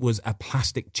benches. It was a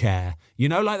plastic chair. You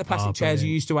know, like the plastic chairs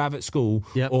you used to have at school,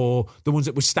 or the ones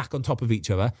that would stack on top of each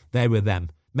other? They were them.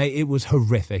 Mate, it was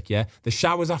horrific, yeah? The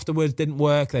showers afterwards didn't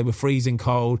work. They were freezing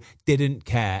cold. Didn't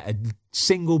care. A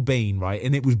single bean, right?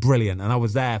 And it was brilliant. And I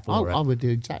was there for it. I would do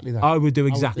exactly that. I would do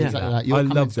exactly that. You're I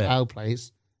coming loved to it. our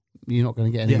place, you're not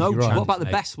going to get any. What about the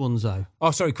best ones, though?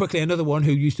 Oh, sorry, quickly, another one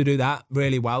who used to do that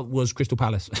really well was Crystal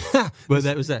Palace. Well,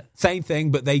 that was it. Same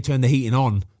thing, but they turned the heating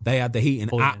on. They had the heating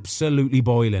absolutely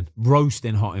boiling,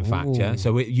 roasting hot, in fact, yeah?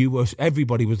 So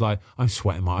everybody was like, I'm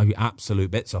sweating my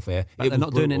absolute bits off here. But they're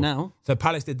not doing it now. So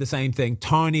Palace did the same thing,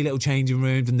 tiny little changing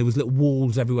rooms, and there was little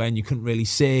walls everywhere, and you couldn't really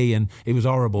see, and it was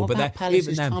horrible. What about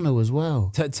Palace's tunnel as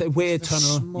well? Weird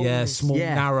tunnel, small,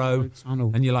 narrow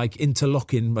tunnel, and you're like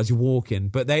interlocking as you're walking.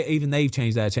 But they've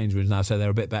changed their changing rooms now, so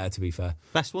they're a bit better, to be fair.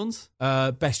 Best ones?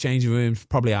 Best changing rooms,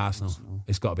 probably Arsenal.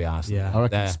 It's got to be Arsenal. Yeah, I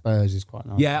reckon Spurs is quite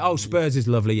nice. Yeah, Spurs is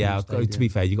lovely. Yeah, to be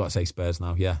fair, you got to say Spurs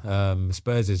now. Yeah,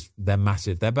 Spurs they're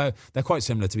massive. They're quite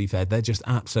similar, to be fair. They're just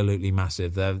absolutely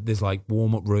massive. There's like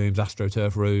warm up rooms,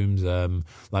 AstroTurf rooms,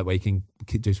 like where you can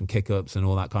do some kick ups and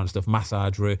all that kind of stuff.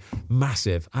 Massage room,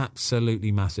 massive,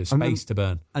 absolutely massive space to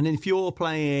burn. And then if you're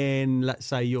playing, let's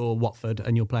say you're Watford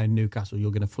and you're playing Newcastle,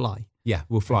 you're going to fly. Yeah,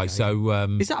 we'll fly. Okay. So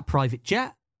is that a private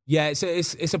jet? Yeah,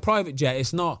 it's a private jet.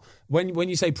 It's not when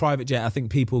you say private jet, I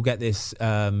think people get this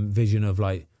vision of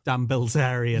like Dan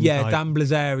Bilzerian. Yeah, Dan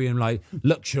Bilzerian, like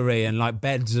luxury and like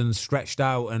beds and stretched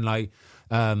out and like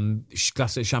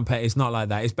glass of champagne. It's not like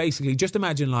that. It's basically just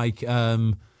imagine like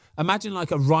a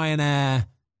Ryanair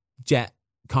jet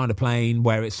kind of plane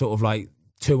where it's sort of like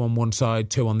 2 on one side,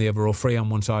 2 on the other, or 3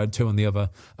 on one side, 2 on the other.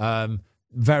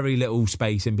 Very little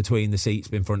space in between the seats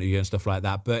in front of you and stuff like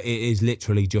that, but it is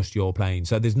literally just your plane.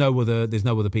 So there's no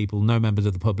other people, no members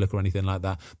of the public or anything like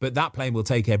that. But that plane will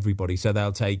take everybody. So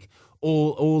they'll take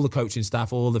all the coaching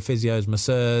staff, all the physios,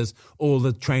 masseurs, all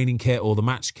the training kit, all the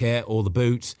match kit, all the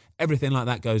boots, everything like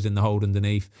that goes in the hold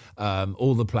underneath.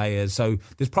 All the players. So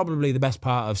there's probably the best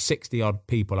part of 60 odd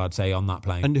people, I'd say, on that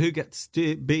plane. And who gets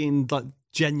to being like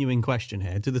genuine question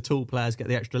here? Do the tall players get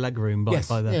the extra leg room?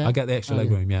 Yes, I get the extra leg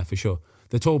room. Yeah, for sure.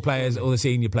 The tall players or the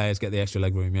senior players get the extra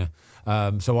leg room. Yeah.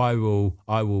 So I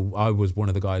was one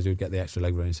of the guys who would get the extra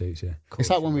leg room seats. Yeah. It's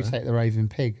like when we take the Raving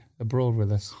Pig abroad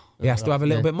with us. He has to have a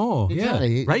little bit more.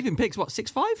 Exactly. Yeah. Raven Pig's what,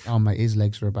 6'5"? Oh mate, his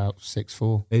legs are about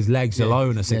 6'4". His legs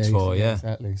alone are 6'4". Yeah.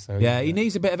 Exactly. So yeah, he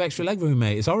needs a bit of extra leg room,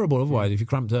 mate. It's horrible otherwise if you're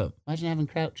cramped up. Imagine having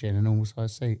Crouch in a normal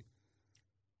size seat.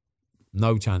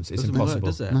 No chance. It's impossible.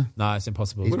 Work, does it? No, it's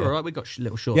impossible. We're all right. We got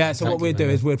little short. Yeah. So what we'd do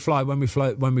is we'd fly when we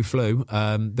flew.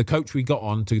 The coach we got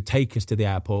on to take us to the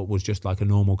airport was just like a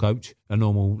normal coach, a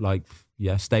normal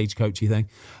stage coachy thing.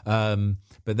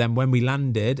 But then when we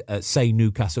landed at, say,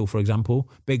 Newcastle, for example,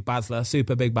 Big Basler,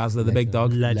 super Big Basler, the big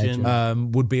dog,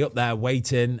 legend, would be up there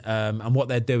waiting. And what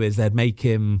they'd do is they'd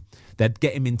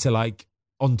get him into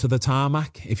onto the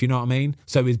tarmac, if you know what I mean.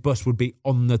 So his bus would be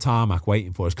on the tarmac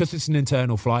waiting for us because it's an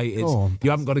internal flight. You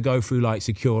haven't got to go through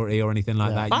security or anything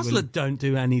like that. Basler don't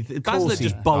do anything. Basler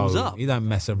just bowls up. You don't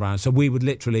mess around. So we would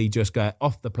literally just go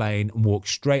off the plane and walk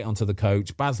straight onto the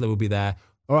coach. Basler would be there.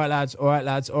 All right,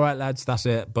 lads. That's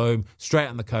it. Boom. Straight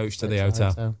on the coach to the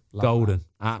hotel. Golden.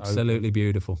 Absolutely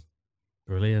beautiful.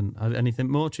 Brilliant.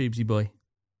 Anything more, Tubesy boy?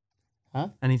 Huh?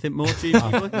 Anything more,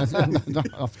 Tubesy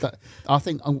boy? I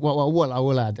think what I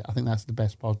will add, I think that's the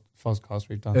best podcast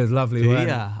we've done. It was lovely.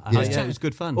 Yeah, it was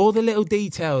good fun. All the little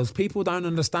details, people don't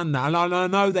understand that, and I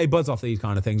know they buzz off these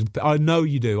kind of things. I know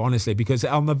you do, honestly, because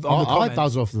on the comments, I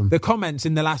buzz off them. The comments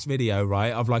in the last video,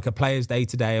 right, of a player's day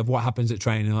to day of what happens at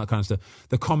training and all that kind of stuff.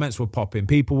 The comments were popping.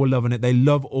 People were loving it. They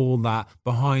love all that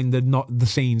behind the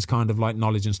scenes kind of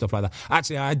knowledge and stuff like that.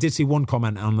 Actually, I did see one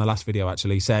comment on the last video.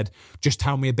 Actually, said, "Just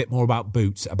tell me a bit more about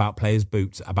boots, about players'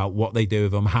 boots, about what they do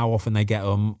with them, how often they get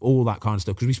them, all that kind of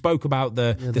stuff." Because we spoke about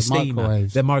the steamer,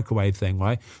 the microwave thing,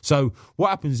 right? So what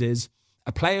happens is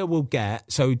a player will get,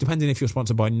 so depending if you're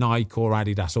sponsored by Nike or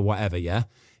Adidas or whatever, yeah,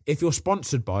 if you're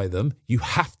sponsored by them, you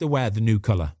have to wear the new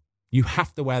colour. You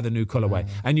have to wear the new colourway.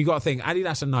 And you got to think,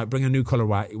 Adidas and Nike bring a new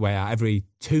colourway out every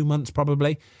 2 months,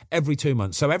 probably. Every 2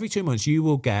 months. So every 2 months, you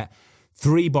will get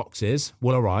 3 boxes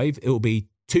will arrive. It will be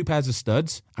 2 pairs of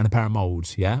studs and a pair of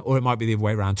molds, yeah? Or it might be the other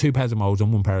way around, 2 pairs of molds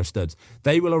and 1 pair of studs.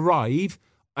 They will arrive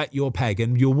at your peg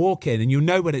and you'll walk in and you'll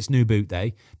know when it's new boot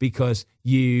day because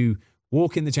you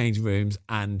walk in the changing rooms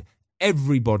and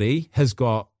everybody has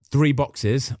got 3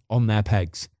 boxes on their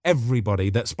pegs. Everybody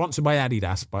that's sponsored by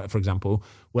Adidas, for example,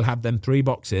 will have them 3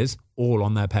 boxes all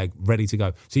on their peg, ready to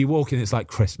go. So you walk in, it's like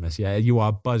Christmas, yeah? You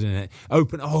are buzzing it.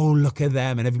 Open, oh, look at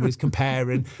them, and everybody's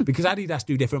comparing. Because Adidas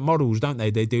do different models, don't they?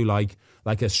 They do like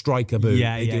a striker boot.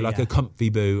 They do a comfy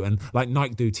boot, and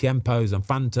Nike do Tiempos and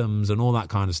Phantoms and all that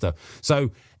kind of stuff.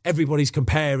 So everybody's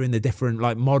comparing the different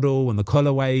model and the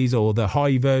colorways, or the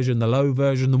high version, the low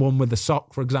version, the one with the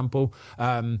sock, for example.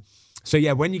 So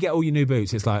yeah, when you get all your new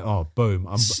boots, it's oh, boom.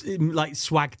 Like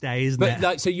swag day, isn't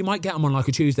it? So you might get them on a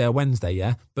Tuesday or Wednesday,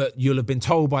 yeah? But you'll have been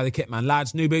told by the kit man,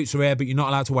 lads, new boots are here, but you're not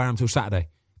allowed to wear them till Saturday.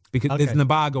 Because there's an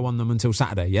embargo on them until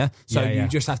Saturday, yeah? So you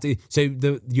just have to... So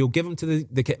you'll give them to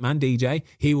the kit man, DJ.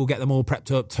 He will get them all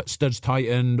prepped up, studs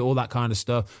tightened, all that kind of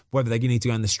stuff. Whether they need to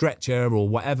go in the stretcher or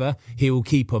whatever, he will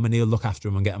keep them and he'll look after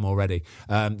them and get them all ready.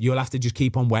 You'll have to just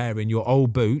keep on wearing your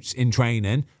old boots in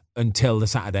training until the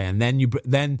Saturday, and then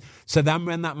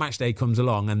when that match day comes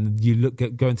along and you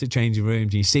go into changing rooms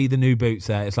and you see the new boots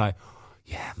there, it's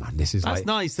yeah, man, this is that's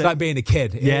nice. It's like being a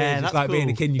kid. Yeah, it's that's like cool. Being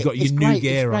a kid. And you've got your new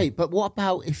gear on. Great, but what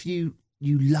about if you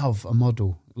love a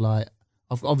model?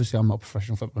 Obviously, I'm not a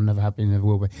professional footballer, never have been, never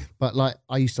will be. But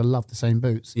I used to love the same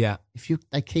boots. Yeah.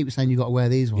 They keep saying you got to wear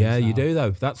these ones. Yeah, now. You do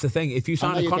though. That's the thing. If you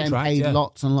sign a contract, you're paid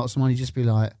lots and lots of money, just be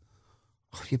like,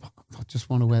 oh, yeah, I just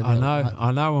want to wear that.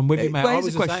 I know. I'm with you, mate.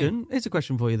 Here's a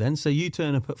question for you then. So you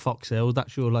turn up at Fox Hill,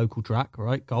 that's your local track,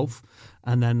 right? Golf.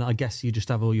 And then I guess you just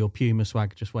have all your Puma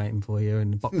swag just waiting for you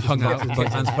and boxes. Hung out, and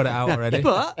put it out already.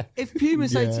 But if Puma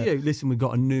say to you, listen, we've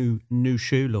got a new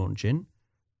shoe launching,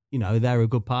 they're a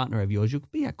good partner of yours, you'll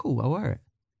be, yeah, cool, I'll wear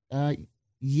it.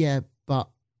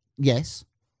 Yes,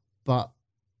 but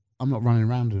I'm not running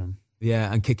around in them.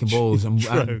 Yeah, and kicking balls and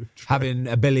having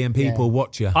a billion people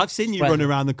watch you. I've seen you run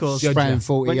around the course. Spraying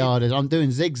 40 yarders. I'm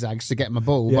doing zigzags to get my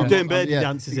ball. Yeah. I'm doing birdie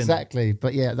dances. Exactly.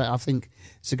 But yeah, I think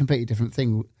it's a completely different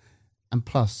thing. And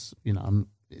plus,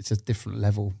 it's a different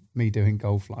level. Me doing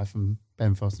golf life and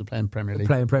Ben Foster playing Premier League.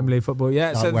 Playing Premier League football,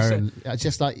 yeah. It's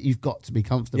just you've got to be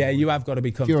comfortable. Yeah, you have got to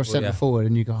be comfortable. If you're a centre forward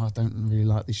and you go, I don't really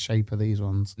like the shape of these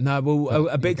ones. No, well,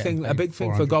 a big thing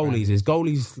for goalies is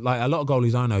a lot of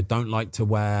goalies I know don't like to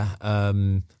wear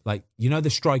the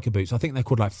striker boots. I think they're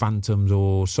called Phantoms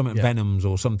or something, Venoms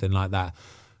or something like that.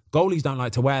 goalies don't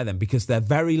like to wear them because they're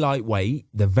very lightweight,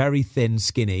 they're very thin,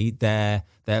 skinny, they're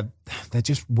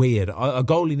just weird. A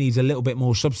goalie needs a little bit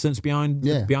more substance behind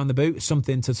the boot,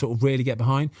 something to sort of really get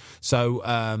behind. So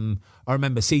I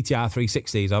remember CTR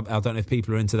 360s. I don't know if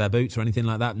people are into their boots or anything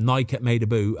like that. Nike made a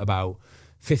boot about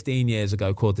 15 years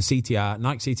ago called the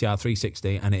Nike CTR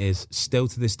 360, and it is still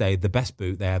to this day the best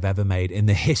boot they have ever made in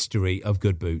the history of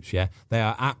good boots. Yeah, they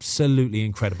are absolutely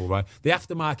incredible, right? The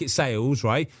aftermarket sales,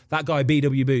 right? That guy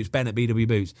BW Boots, Ben at BW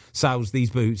Boots, sells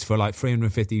these boots for like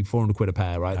 350, 400 quid a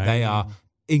pair, right? They are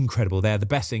incredible. They're the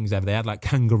best things ever. They had like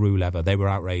kangaroo leather. They were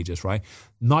outrageous, right?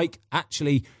 Nike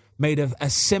actually made a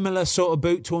similar sort of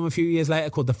boot to them a few years later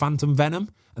called the Phantom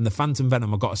Venom. And the Phantom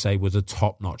Venom, I've got to say, was a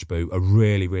top-notch boot, a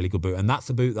really, really good boot. And that's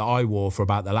the boot that I wore for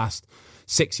about the last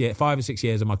 5 or 6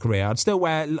 years of my career. I'd still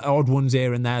wear odd ones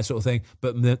here and there sort of thing,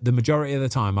 but the majority of the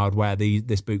time I'd wear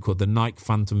this boot called the Nike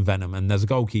Phantom Venom. And as a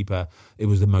goalkeeper, it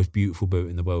was the most beautiful boot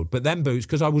in the world. But them boots,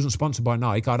 because I wasn't sponsored by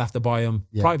Nike, I'd have to buy them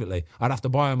privately. I'd have to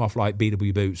buy them off like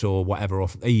BW Boots or whatever,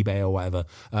 off eBay or whatever.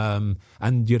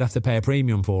 And you'd have to pay a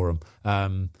premium for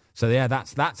them. So yeah,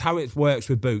 that's how it works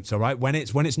with boots, all right? When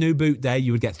it's new boot day,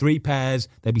 you would get 3 pairs.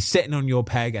 They'd be sitting on your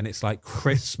peg, and it's like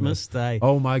Christmas Day.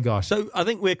 Oh my gosh! So I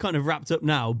think we're kind of wrapped up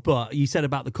now. But you said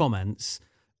about the comments.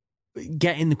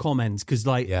 Get in the comments because,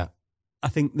 I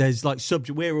think there's like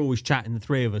subject. We're always chatting, the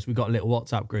three of us. We've got a little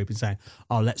WhatsApp group and saying,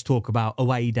 "Oh, let's talk about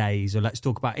away days or let's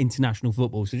talk about international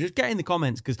football." So just get in the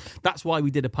comments because that's why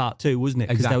we did a part 2, wasn't it?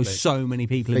 Because there was so many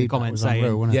people in the comments saying,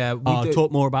 "Oh,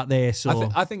 talk more about this." Or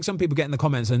I think some people get in the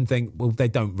comments and think, "Well, they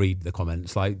don't read the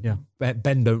comments." Like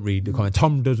Ben don't read the comments.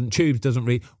 Tom doesn't. Tubes doesn't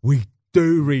read. We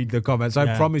do read the comments.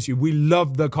 I promise you, we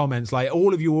love the comments. Like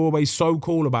all of you are always so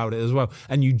cool about it as well,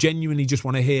 and you genuinely just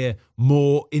want to hear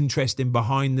more interesting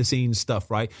behind the scenes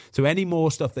stuff, right? So any more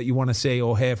stuff that you want to see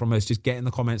or hear from us, just get in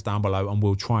the comments down below and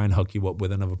we'll try and hook you up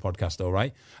with another podcast. All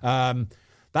right.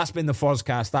 That's been the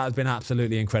Fozcast. That has been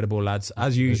absolutely incredible, lads.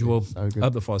 As usual,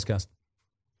 up the Fozcast.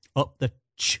 Up the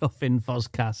chuffing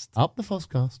Fozcast. Up the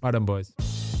Fozcast. Right on, boys.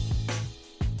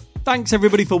 Thanks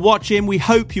everybody for watching. We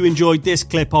hope you enjoyed this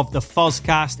clip of the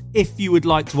Fozcast. If you would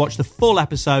like to watch the full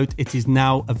episode, it is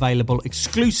now available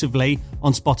exclusively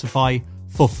on Spotify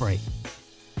for free.